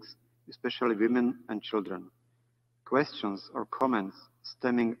human beings, especially women and children. Questions or comments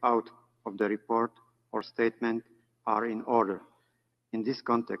stemming out of the report or statement are in order. In this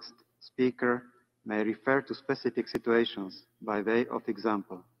context, speaker may refer to specific situations by way of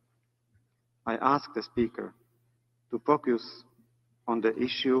example. I ask the speaker to focus on the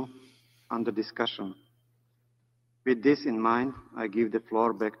issue under discussion. With this in mind, I give the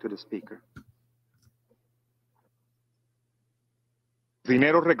floor back to the speaker.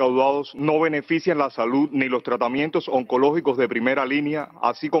 Dineros recaudados no benefician la salud ni los tratamientos oncológicos de primera línea,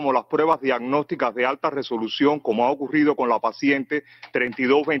 así como las pruebas diagnósticas de alta resolución, como ha ocurrido con la paciente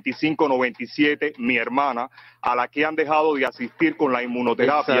 322597, mi hermana, a la que han dejado de asistir con la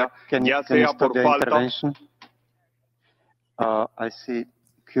inmunoterapia, ya sea por falta. I see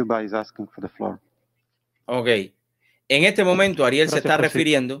Cuba is asking for the floor. Ok. En este momento Ariel se está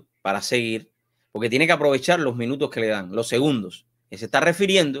refiriendo, para seguir, porque tiene que aprovechar los minutos que le dan, los segundos. Él se está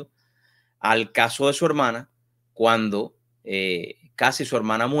refiriendo al caso de su hermana cuando casi su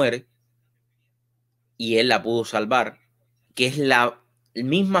hermana muere y él la pudo salvar, que es la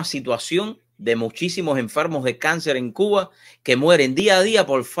misma situación de muchísimos enfermos de cáncer en Cuba que mueren día a día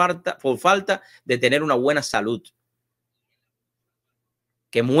por falta de tener una buena salud,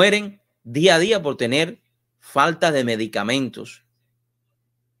 que mueren día a día por tener falta de medicamentos,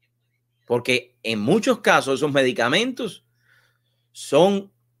 porque en muchos casos esos medicamentos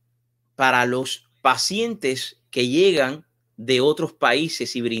son para los pacientes que llegan de otros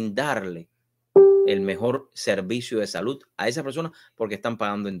países y brindarle el mejor servicio de salud a esas personas porque están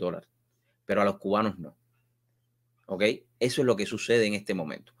pagando en dólares, pero a los cubanos no. ¿Ok? Eso es lo que sucede en este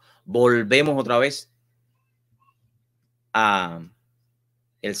momento. Volvemos otra vez a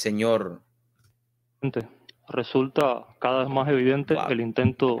el señor resulta cada vez más evidente el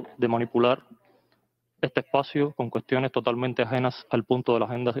intento de manipular este espacio con cuestiones totalmente ajenas al punto de la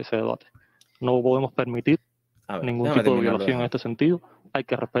agenda de ese debate. No podemos permitir ningún tipo de violación en este sentido. Hay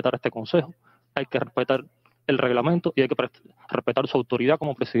que respetar este Consejo, hay que respetar el reglamento y hay que respetar su autoridad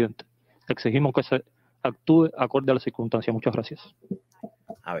como presidente. Exigimos que se actúe acorde a las circunstancias. Muchas gracias.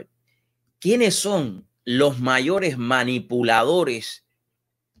 A ver, ¿quiénes son los mayores manipuladores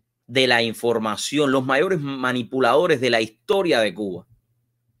de la información, los mayores manipuladores de la historia de Cuba?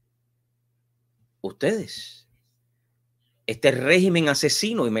 Ustedes. Este régimen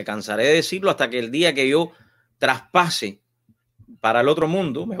asesino, y me cansaré de decirlo hasta que el día que yo traspase para el otro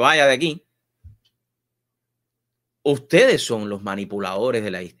mundo, me vaya de aquí. Ustedes son los manipuladores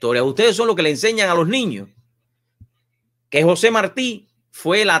de la historia. Ustedes son los que le enseñan a los niños que José Martí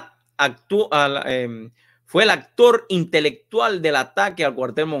fue el actor intelectual del ataque al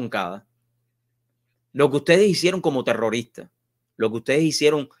cuartel Moncada. Lo que ustedes hicieron como terroristas, lo que ustedes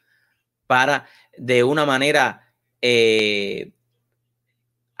hicieron para, de una manera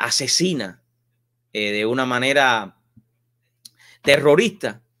asesina, de una manera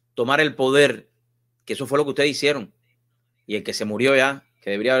terrorista, tomar el poder, que eso fue lo que ustedes hicieron. Y el que se murió ya,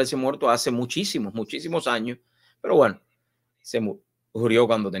 que debería haberse muerto hace muchísimos años, pero bueno, se murió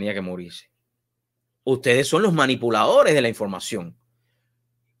cuando tenía que morirse. Ustedes son los manipuladores de la información.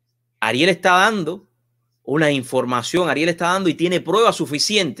 Ariel está dando una información, Ariel está dando y tiene pruebas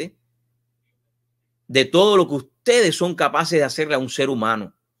suficientes de todo lo que ustedes son capaces de hacerle a un ser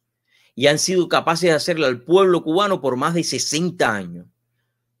humano y han sido capaces de hacerle al pueblo cubano por más de 60 años.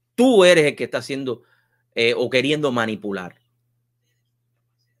 Tú eres el que está haciendo o queriendo manipular,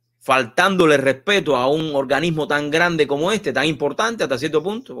 faltándole respeto a un organismo tan grande como este, tan importante hasta cierto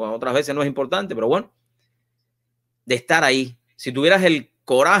punto. Bueno, otras veces no es importante, pero bueno, de estar ahí. Si tuvieras el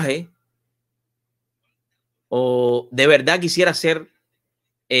coraje o de verdad quisieras ser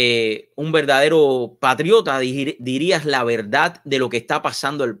un verdadero patriota, dirías la verdad de lo que está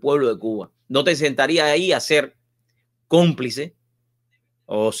pasando al pueblo de Cuba. No te sentarías ahí a ser cómplice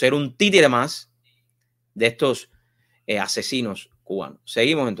o ser un títere más de estos asesinos cubanos.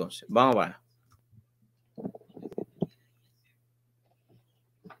 Seguimos entonces. Vamos para.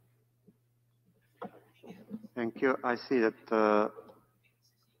 Thank you. I see that the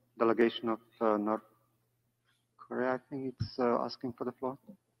delegation of North Korea, I think it's asking for the floor.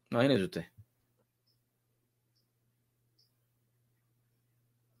 Imagínese usted.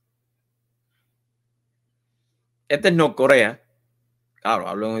 Este es Norcorea. Claro,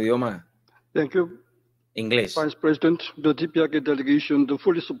 hablo en un idioma. Thank you. Inglés. Vice President, the DPRK delegation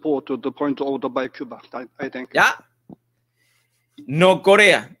fully support the point ordered by Cuba. I thank you. Ya.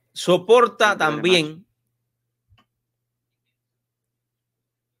 Norcorea soporta también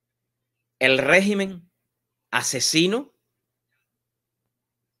el régimen asesino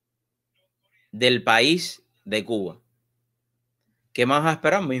del país de Cuba. ¿Qué más va a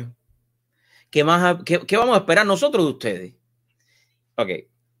esperar, mijo? ¿Qué vamos a esperar nosotros de ustedes? Ok.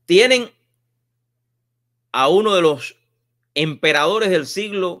 Tienen a uno de los emperadores del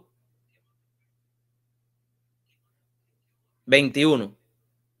siglo XXI.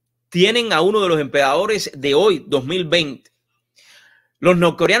 Tienen a uno de los emperadores de hoy, 2020. Los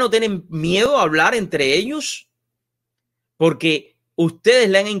norcoreanos tienen miedo a hablar entre ellos porque ustedes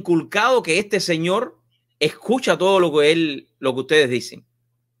le han inculcado que este señor escucha todo lo que ustedes dicen.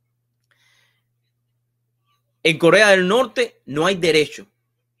 En Corea del Norte no hay derecho.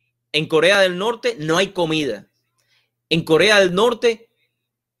 En Corea del Norte no hay comida. En Corea del Norte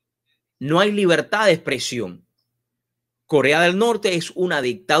no hay libertad de expresión. Corea del Norte es una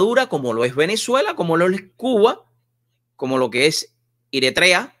dictadura como lo es Venezuela, como lo es Cuba, como lo que es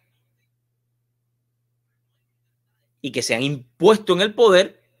Eritrea, y que se han impuesto en el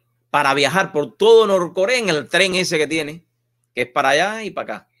poder para viajar por todo Norcorea en el tren ese que tiene, que es para allá y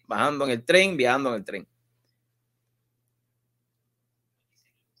para acá, bajando en el tren, viajando en el tren.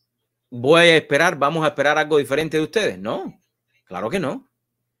 ¿Vamos a esperar algo diferente de ustedes? No, claro que no.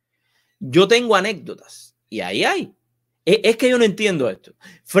 Yo tengo anécdotas y ahí hay. Es que yo no entiendo esto.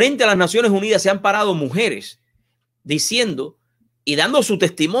 Frente a las Naciones Unidas se han parado mujeres diciendo y dando su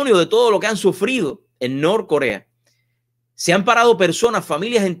testimonio de todo lo que han sufrido en Norcorea. Se han parado personas,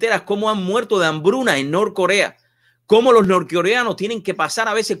 familias enteras, cómo han muerto de hambruna en Norcorea, cómo los norcoreanos tienen que pasar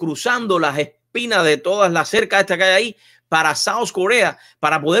a veces cruzando las espinas de todas las cercas esta que hay ahí para South Korea,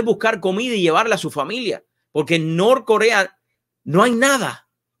 para poder buscar comida y llevarla a su familia, porque en Norcorea no hay nada.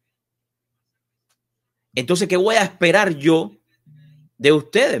 Entonces, ¿qué voy a esperar yo de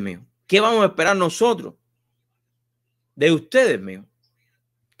ustedes, mío? ¿Qué vamos a esperar nosotros de ustedes, mío?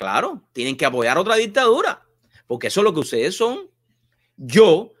 Claro, tienen que apoyar otra dictadura. porque eso es lo que ustedes son.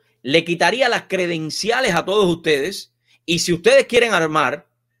 Yo le quitaría las credenciales a todos ustedes, y si ustedes quieren armar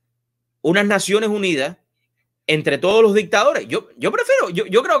unas Naciones Unidas entre todos los dictadores, yo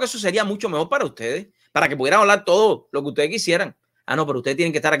creo que eso sería mucho mejor para ustedes, para que pudieran hablar todo lo que ustedes quisieran. Ah, no, pero ustedes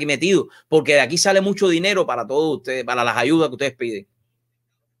tienen que estar aquí metidos, porque de aquí sale mucho dinero para todos ustedes, para las ayudas que ustedes piden,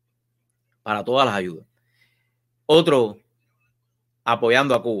 para todas las ayudas. Otro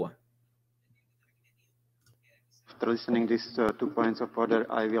apoyando a Cuba. After listening these 2 points of order,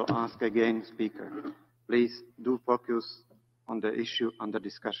 I will ask again, Speaker. Please do focus on the issue under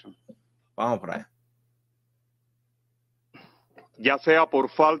discussion. Vamos para allá. Ya sea por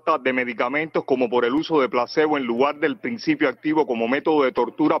falta de medicamentos como por el uso de placebo en lugar del principio activo como método de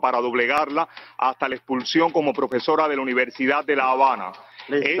tortura para doblegarla, hasta la expulsión como profesora de la Universidad de La Habana.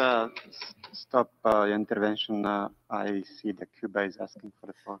 Please stop your intervention. I see that Cuba is asking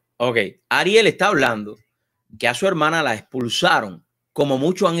for the floor. Ok, Ariel está hablando que a su hermana la expulsaron, como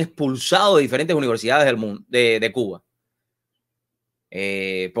muchos han expulsado de diferentes universidades del mundo, de Cuba.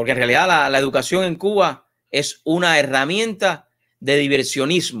 Porque en realidad la educación en Cuba es una herramienta de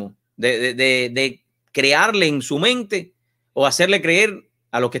diversionismo, de crearle en su mente o hacerle creer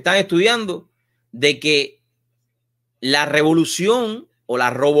a los que están estudiando de que la revolución o la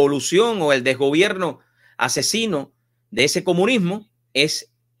revolución o el desgobierno asesino de ese comunismo es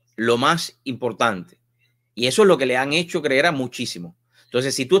lo más importante. Y eso es lo que le han hecho creer a muchísimos.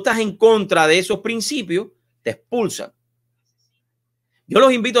 Entonces, si tú estás en contra de esos principios, te expulsan. Yo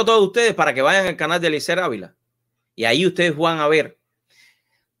los invito a todos ustedes para que vayan al canal de Eliezer Ávila. Y ahí ustedes van a ver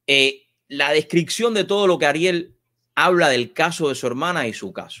la descripción de todo lo que Ariel habla del caso de su hermana y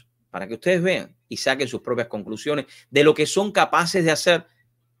su caso, para que ustedes vean y saquen sus propias conclusiones de lo que son capaces de hacer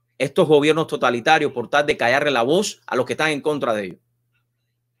estos gobiernos totalitarios por tal de callarle la voz a los que están en contra de ellos.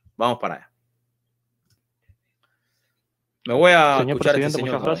 Vamos para allá. Me voy a Señor escuchar presidente, a este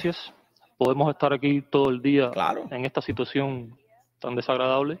señor. muchas gracias. Podemos estar aquí todo el día claro, en esta situación tan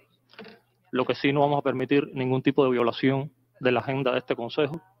desagradable. Lo que sí no vamos a permitir ningún tipo de violación de la agenda de este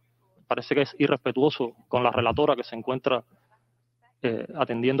Consejo. Parece que es irrespetuoso con la relatora que se encuentra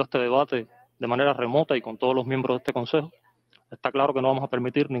atendiendo este debate de manera remota y con todos los miembros de este Consejo. Está claro que no vamos a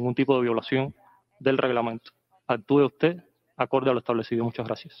permitir ningún tipo de violación del reglamento. Actúe usted acorde a lo establecido. Muchas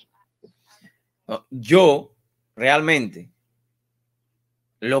gracias. Yo realmente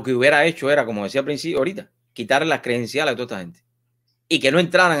lo que hubiera hecho era, como decía al principio ahorita, quitarle las credenciales a toda esta gente y que no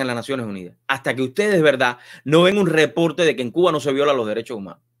entraran en las Naciones Unidas hasta que ustedes de verdad no ven un reporte de que en Cuba no se violan los derechos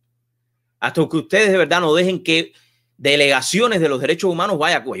humanos. Hasta que ustedes de verdad no dejen que delegaciones de los derechos humanos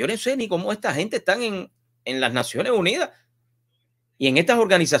vayan a Cuba. Yo no sé ni cómo esta gente está en las Naciones Unidas y en estas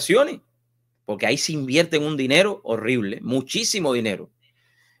organizaciones, porque ahí se invierte un dinero horrible, muchísimo dinero.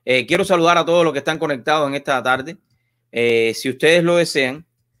 Quiero saludar a todos los que están conectados en esta tarde. Si ustedes lo desean,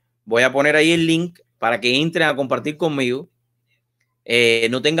 voy a poner ahí el link para que entren a compartir conmigo.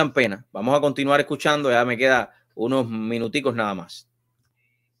 No tengan pena. Vamos a continuar escuchando. Ya me queda unos minuticos nada más.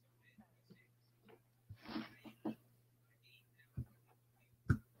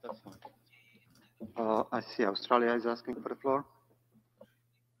 I see Australia is asking for the floor.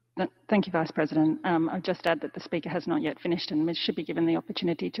 Thank you, Vice President. I'll just add that the Speaker has not yet finished and should be given the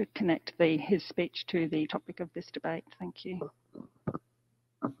opportunity to connect his speech to the topic of this debate. Thank you.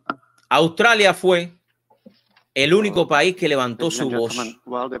 Australia fue el único país que levantó su voz.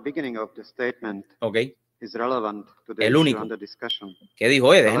 While the beginning of the statement is relevant to the el issue único under discussion, que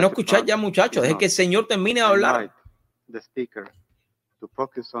dijo, déjenos escuchar ya, muchachos, dejen que el señor termine de hablar. The speaker to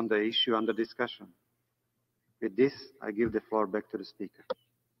focus on the issue under discussion. With this, I give the floor back to the speaker.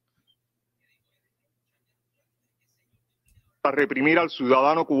 Para reprimir al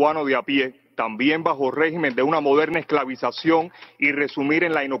ciudadano cubano de a pie, también bajo régimen de una moderna esclavización y resumir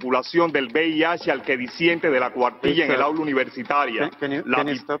en la inoculación del VIH al que disiente de la cuartilla en el aula universitaria. Can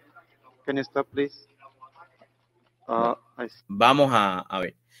you stop, please? Vamos a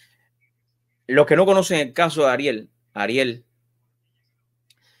ver. Los que no conocen el caso de Ariel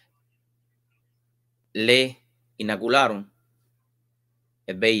le inocularon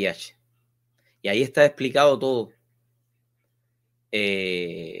el VIH. Y ahí está explicado todo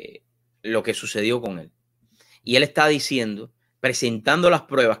lo que sucedió con él. Y él está diciendo, presentando las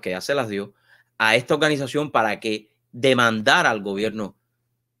pruebas que ya se las dio a esta organización para que demandara al gobierno,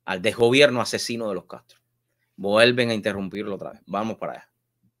 al desgobierno asesino de los Castro. Vuelven a interrumpirlo otra vez. Vamos para allá.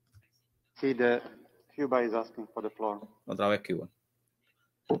 Sí, Cuba is asking for the floor. Otra vez Cuba.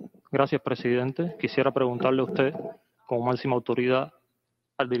 Gracias, presidente. Quisiera preguntarle a usted, como máxima autoridad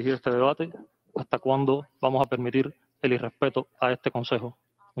al dirigir este debate, ¿hasta cuándo vamos a permitir el irrespeto a este Consejo?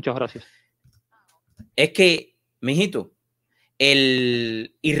 Muchas gracias. Es que mijito,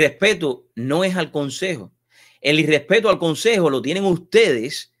 el irrespeto no es al Consejo. El irrespeto al Consejo lo tienen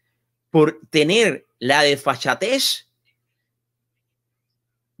ustedes por tener la desfachatez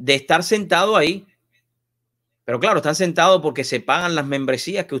de estar sentado ahí. Pero claro, están sentados porque se pagan las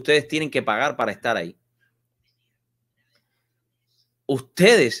membresías que ustedes tienen que pagar para estar ahí.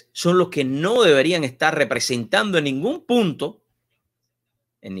 Ustedes son los que no deberían estar representando en ningún punto,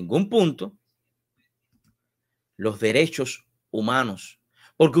 los derechos humanos,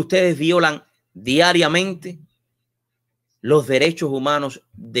 porque ustedes violan diariamente los derechos humanos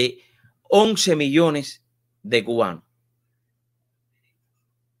de 11 millones de cubanos,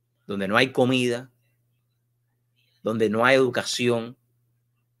 donde no hay comida, donde no hay educación,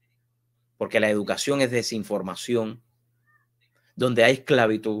 porque la educación es desinformación, donde hay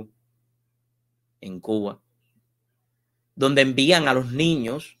esclavitud en Cuba, donde envían a los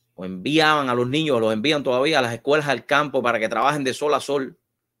niños, o enviaban a los niños, o los envían todavía a las escuelas al campo para que trabajen de sol a sol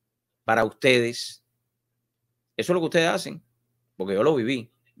para ustedes. Eso es lo que ustedes hacen, porque yo lo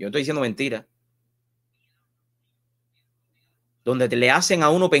viví. Yo no estoy diciendo mentira. Donde le hacen a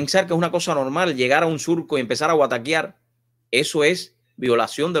uno pensar que es una cosa normal llegar a un surco y empezar a guataquear. Eso es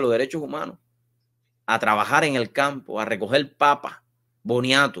violación de los derechos humanos. A trabajar en el campo, a recoger papa,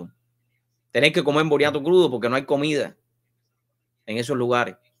 boniato. Tener que comer boniato crudo porque no hay comida en esos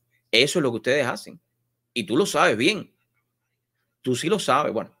lugares. Eso es lo que ustedes hacen. Y tú lo sabes bien. Tú sí lo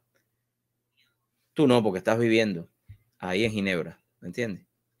sabes. Bueno, tú no, porque estás viviendo ahí en Ginebra. ¿Me entiendes?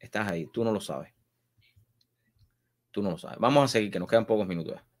 Estás ahí. Tú no lo sabes. Tú no lo sabes. Vamos a seguir, que nos quedan pocos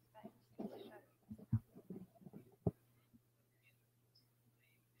minutos.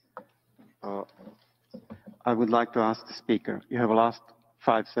 I would like to ask the speaker. You have last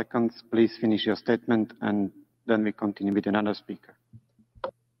 5 seconds. Please finish your statement and then we continue with another speaker.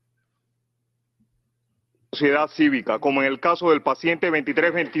 Sociedad cívica, como en el caso del paciente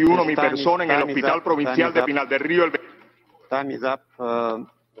 2321, mi persona en el Hospital Provincial de Pinar del Río. Time is up.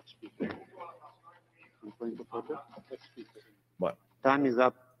 Bueno. Time is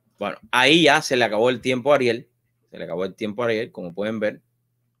up. Bueno, ahí ya se le acabó el tiempo a Ariel. Se le acabó el tiempo a Ariel, como pueden ver.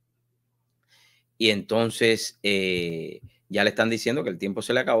 Y entonces ya le están diciendo que el tiempo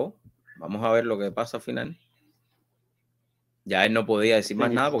se le acabó. Vamos a ver lo que pasa al final. Ya él no podía decir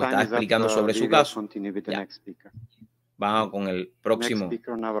más nada porque estaba explicando sobre su caso. Vamos con el próximo.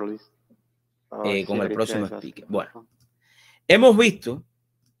 Con el próximo speaker. Bueno, hemos visto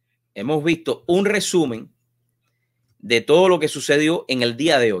un resumen de todo lo que sucedió en el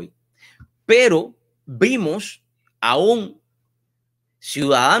día de hoy. Pero vimos a un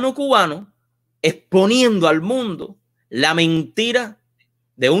ciudadano cubano exponiendo al mundo la mentira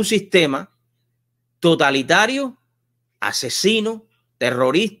de un sistema totalitario, asesino,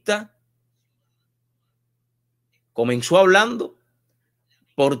 terrorista. Comenzó hablando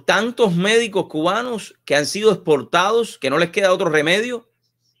por tantos médicos cubanos que han sido exportados, que no les queda otro remedio,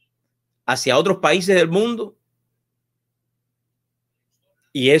 hacia otros países del mundo.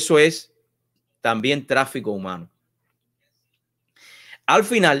 Y eso es también tráfico humano. Al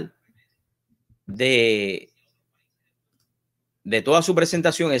final de toda su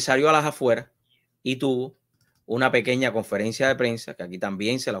presentación, él salió a las afueras y tuvo una pequeña conferencia de prensa, que aquí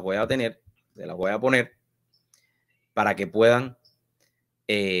también se las voy a tener, se las voy a poner para que puedan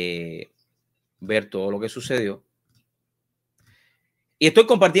ver todo lo que sucedió. Y estoy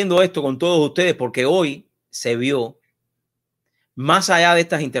compartiendo esto con todos ustedes porque hoy se vio, más allá de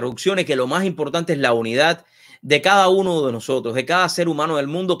estas interrupciones, que lo más importante es la unidad de cada uno de nosotros, de cada ser humano del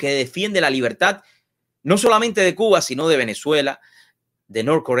mundo que defiende la libertad, no solamente de Cuba, sino de Venezuela, de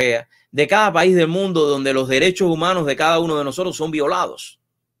Norcorea, de cada país del mundo donde los derechos humanos de cada uno de nosotros son violados.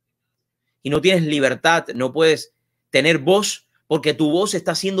 Y no tienes libertad, no puedes tener voz porque tu voz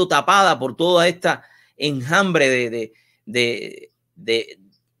está siendo tapada por toda esta enjambre de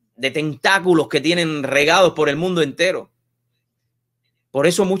tentáculos que tienen regados por el mundo entero. Por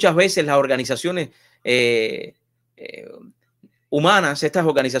eso muchas veces las organizaciones humanas, estas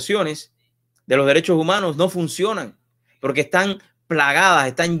organizaciones de los derechos humanos no funcionan porque están plagadas,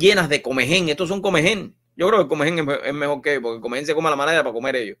 están llenas de comején. Estos son comején. Yo creo que el comején es mejor que, porque el comején se come a la manera para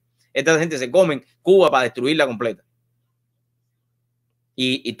comer ellos. Esta gente se comen Cuba para destruirla completa.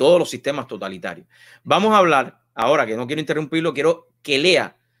 Y todos los sistemas totalitarios. Vamos a hablar, ahora que no quiero interrumpirlo, quiero que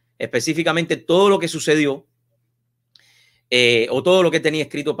lea específicamente todo lo que sucedió o todo lo que tenía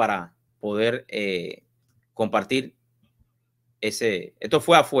escrito para poder compartir esto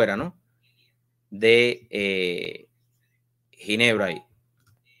fue afuera, ¿no? De Ginebra ahí.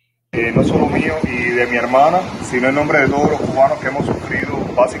 No solo mío y de mi hermana, sino en nombre de todos los cubanos que hemos sufrido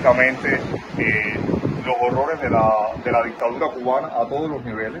básicamente los horrores de la dictadura cubana a todos los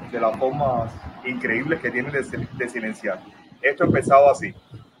niveles, de las formas increíbles que tienen de silenciar. Esto empezaba así.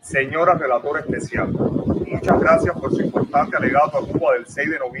 Señora relatora especial, muchas gracias por su importante alegato a Cuba del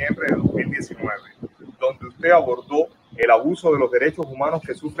 6 de noviembre de 2019, donde usted abordó el abuso de los derechos humanos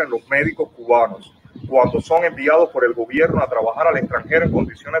que sufren los médicos cubanos cuando son enviados por el gobierno a trabajar al extranjero en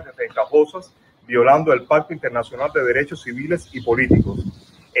condiciones desventajosas, violando el Pacto Internacional de Derechos Civiles y Políticos.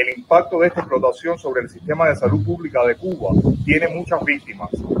 El impacto de esta explotación sobre el sistema de salud pública de Cuba tiene muchas víctimas,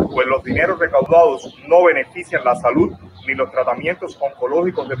 pues los dineros recaudados no benefician la salud ni los tratamientos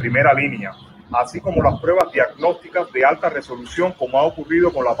oncológicos de primera línea, así como las pruebas diagnósticas de alta resolución, como ha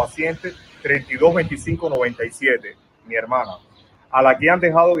ocurrido con la paciente 322597, mi hermana, a la que han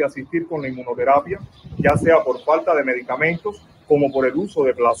dejado de asistir con la inmunoterapia, ya sea por falta de medicamentos como por el uso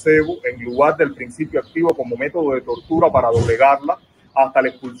de placebo en lugar del principio activo como método de tortura para doblegarla, hasta la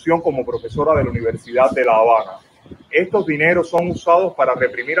expulsión como profesora de la Universidad de La Habana. Estos dineros son usados para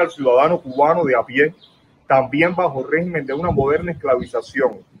reprimir al ciudadano cubano de a pie, también bajo régimen de una moderna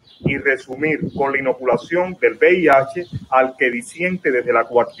esclavización, y resumir con la inoculación del VIH al que disiente desde la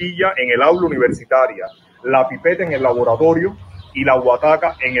cuartilla en el aula universitaria, la pipeta en el laboratorio y la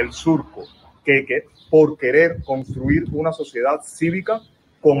guataca en el surco, que por querer construir una sociedad cívica,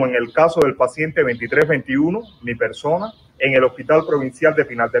 como en el caso del paciente 2321, mi persona, en el Hospital Provincial de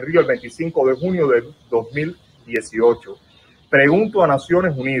Pinar del Río el 25 de junio de 2018. Pregunto a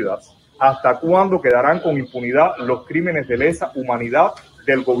Naciones Unidas, ¿hasta cuándo quedarán con impunidad los crímenes de lesa humanidad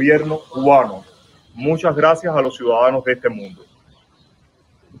del gobierno cubano? Muchas gracias a los ciudadanos de este mundo.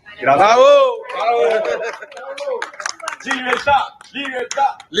 Gracias. ¡Bravo! ¡Bravo! ¡Libertad!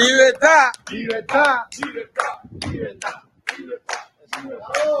 ¡Libertad! ¡Libertad! ¡Libertad! ¡Libertad! ¡Libertad!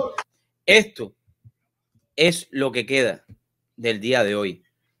 ¡Libertad! Esto es lo que queda del día de hoy.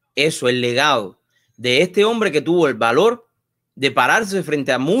 Eso, el legado de este hombre que tuvo el valor de pararse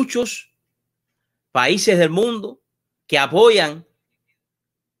frente a muchos países del mundo que apoyan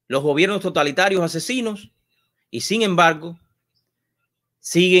los gobiernos totalitarios asesinos y sin embargo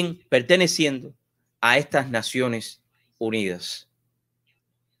siguen perteneciendo a estas Naciones Unidas.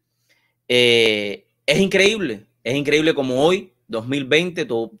 Es increíble como hoy, 2020,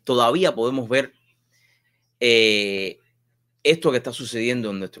 todavía podemos ver esto que está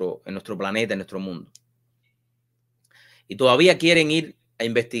sucediendo en nuestro planeta, en nuestro mundo. Y todavía quieren ir a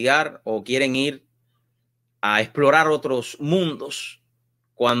investigar o quieren ir a explorar otros mundos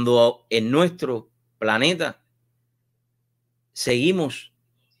cuando en nuestro planeta seguimos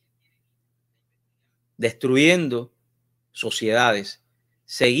destruyendo sociedades,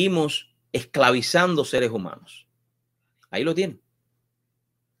 seguimos esclavizando seres humanos. Ahí lo tienen.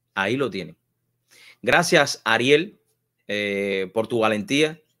 Ahí lo tienen. Gracias, Ariel, por tu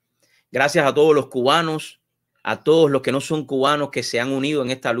valentía. Gracias a todos los cubanos, a todos los que no son cubanos que se han unido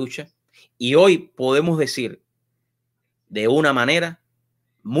en esta lucha. Y hoy podemos decir de una manera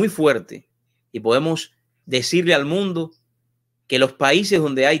muy fuerte y podemos decirle al mundo que los países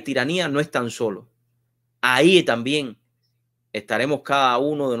donde hay tiranía no están solos. Ahí también estaremos cada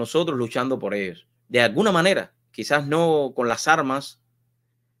uno de nosotros luchando por ellos. De alguna manera, quizás no con las armas,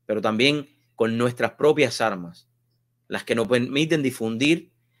 pero también con nuestras propias armas, las que nos permiten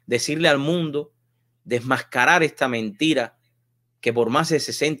difundir, decirle al mundo, desmascarar esta mentira que por más de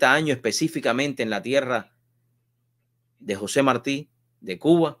 60 años específicamente en la tierra de José Martí, de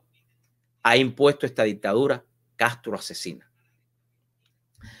Cuba, ha impuesto esta dictadura Castro asesina.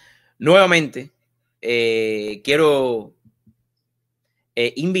 Nuevamente, quiero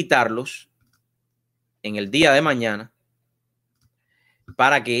invitarlos en el día de mañana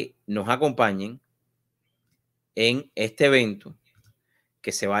para que nos acompañen en este evento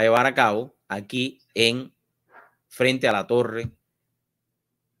que se va a llevar a cabo aquí frente a la Torre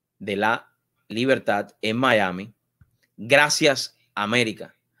de la Libertad en Miami. Gracias,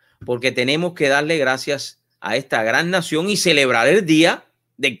 América, porque tenemos que darle gracias a esta gran nación y celebrar el día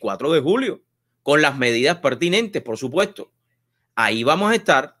del 4 de julio con las medidas pertinentes, por supuesto. Ahí vamos a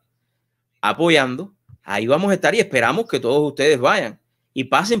estar apoyando, ahí vamos a estar y esperamos que todos ustedes vayan y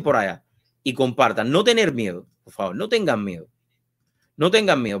pasen por allá y compartan. No tener miedo, por favor, no tengan miedo. No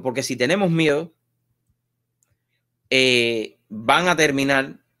tengan miedo, porque si tenemos miedo, van a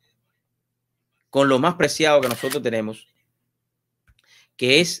terminar con lo más preciado que nosotros tenemos,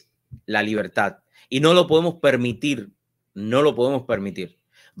 que es la libertad. Y no lo podemos permitir, no lo podemos permitir.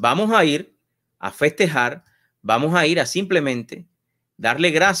 Vamos a ir a festejar, vamos a ir a simplemente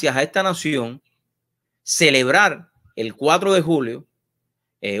darle gracias a esta nación, celebrar el 4 de julio,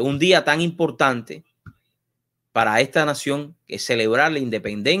 un día tan importante para esta nación, que es celebrar la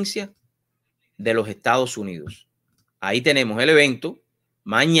independencia de los Estados Unidos. Ahí tenemos el evento.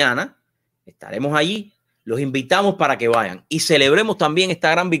 Mañana estaremos allí. Los invitamos para que vayan y celebremos también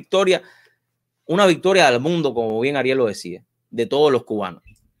esta gran victoria, una victoria del mundo, como bien Ariel lo decía, de todos los cubanos,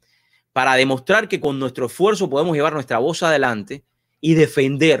 para demostrar que con nuestro esfuerzo podemos llevar nuestra voz adelante y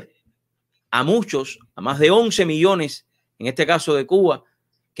defender a muchos, a más de 11 millones, en este caso de Cuba,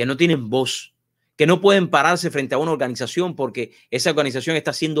 que no tienen voz, que no pueden pararse frente a una organización porque esa organización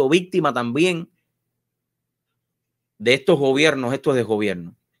está siendo víctima también de estos gobiernos, estos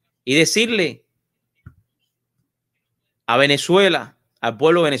desgobiernos. Y decirle a Venezuela, al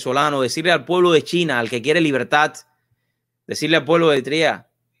pueblo venezolano, decirle al pueblo de China, al que quiere libertad, decirle al pueblo de Eritrea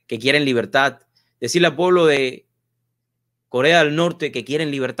que quieren libertad, decirle al pueblo de Corea del Norte que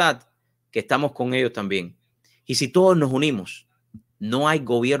quieren libertad, que estamos con ellos también. Y si todos nos unimos, no hay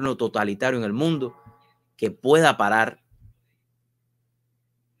gobierno totalitario en el mundo que pueda parar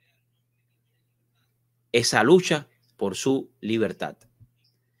esa lucha por su libertad.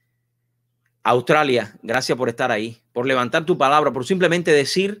 Australia, gracias por estar ahí, por levantar tu palabra, por simplemente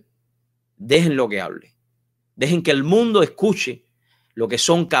decir, dejen lo que hable. Dejen que el mundo escuche lo que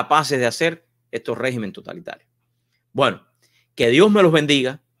son capaces de hacer estos regímenes totalitarios. Bueno, que Dios me los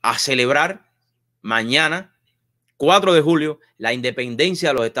bendiga. A celebrar mañana, 4 de julio, la independencia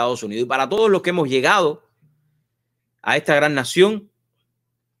de los Estados Unidos. Y para todos los que hemos llegado a esta gran nación,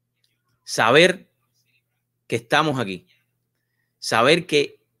 saber que estamos aquí. Saber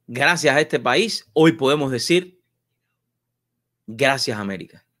que gracias a este país, hoy podemos decir, gracias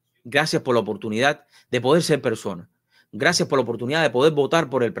América. Gracias por la oportunidad de poder ser persona. Gracias por la oportunidad de poder votar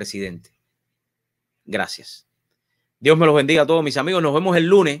por el presidente. Gracias. Dios me los bendiga a todos mis amigos. Nos vemos el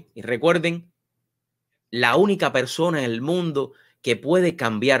lunes y recuerden, la única persona en el mundo que puede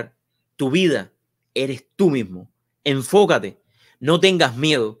cambiar tu vida eres tú mismo. Enfócate. No tengas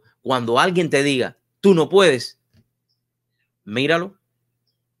miedo. Cuando alguien te diga, tú no puedes, míralo.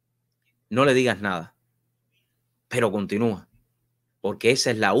 No le digas nada. Pero continúa. Porque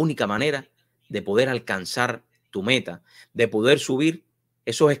esa es la única manera de poder alcanzar tu meta, de poder subir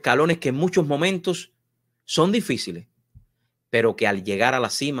esos escalones que en muchos momentos son difíciles, pero que al llegar a la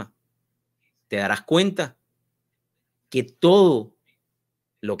cima te darás cuenta que todo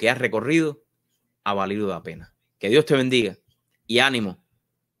lo que has recorrido ha valido la pena. Que Dios te bendiga y ánimo,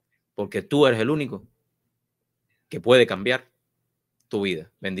 porque tú eres el único que puede cambiar tu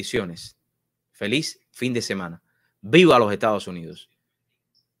vida. Bendiciones. Feliz fin de semana. Viva los Estados Unidos.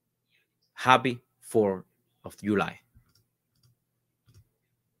 Happy 4th of July.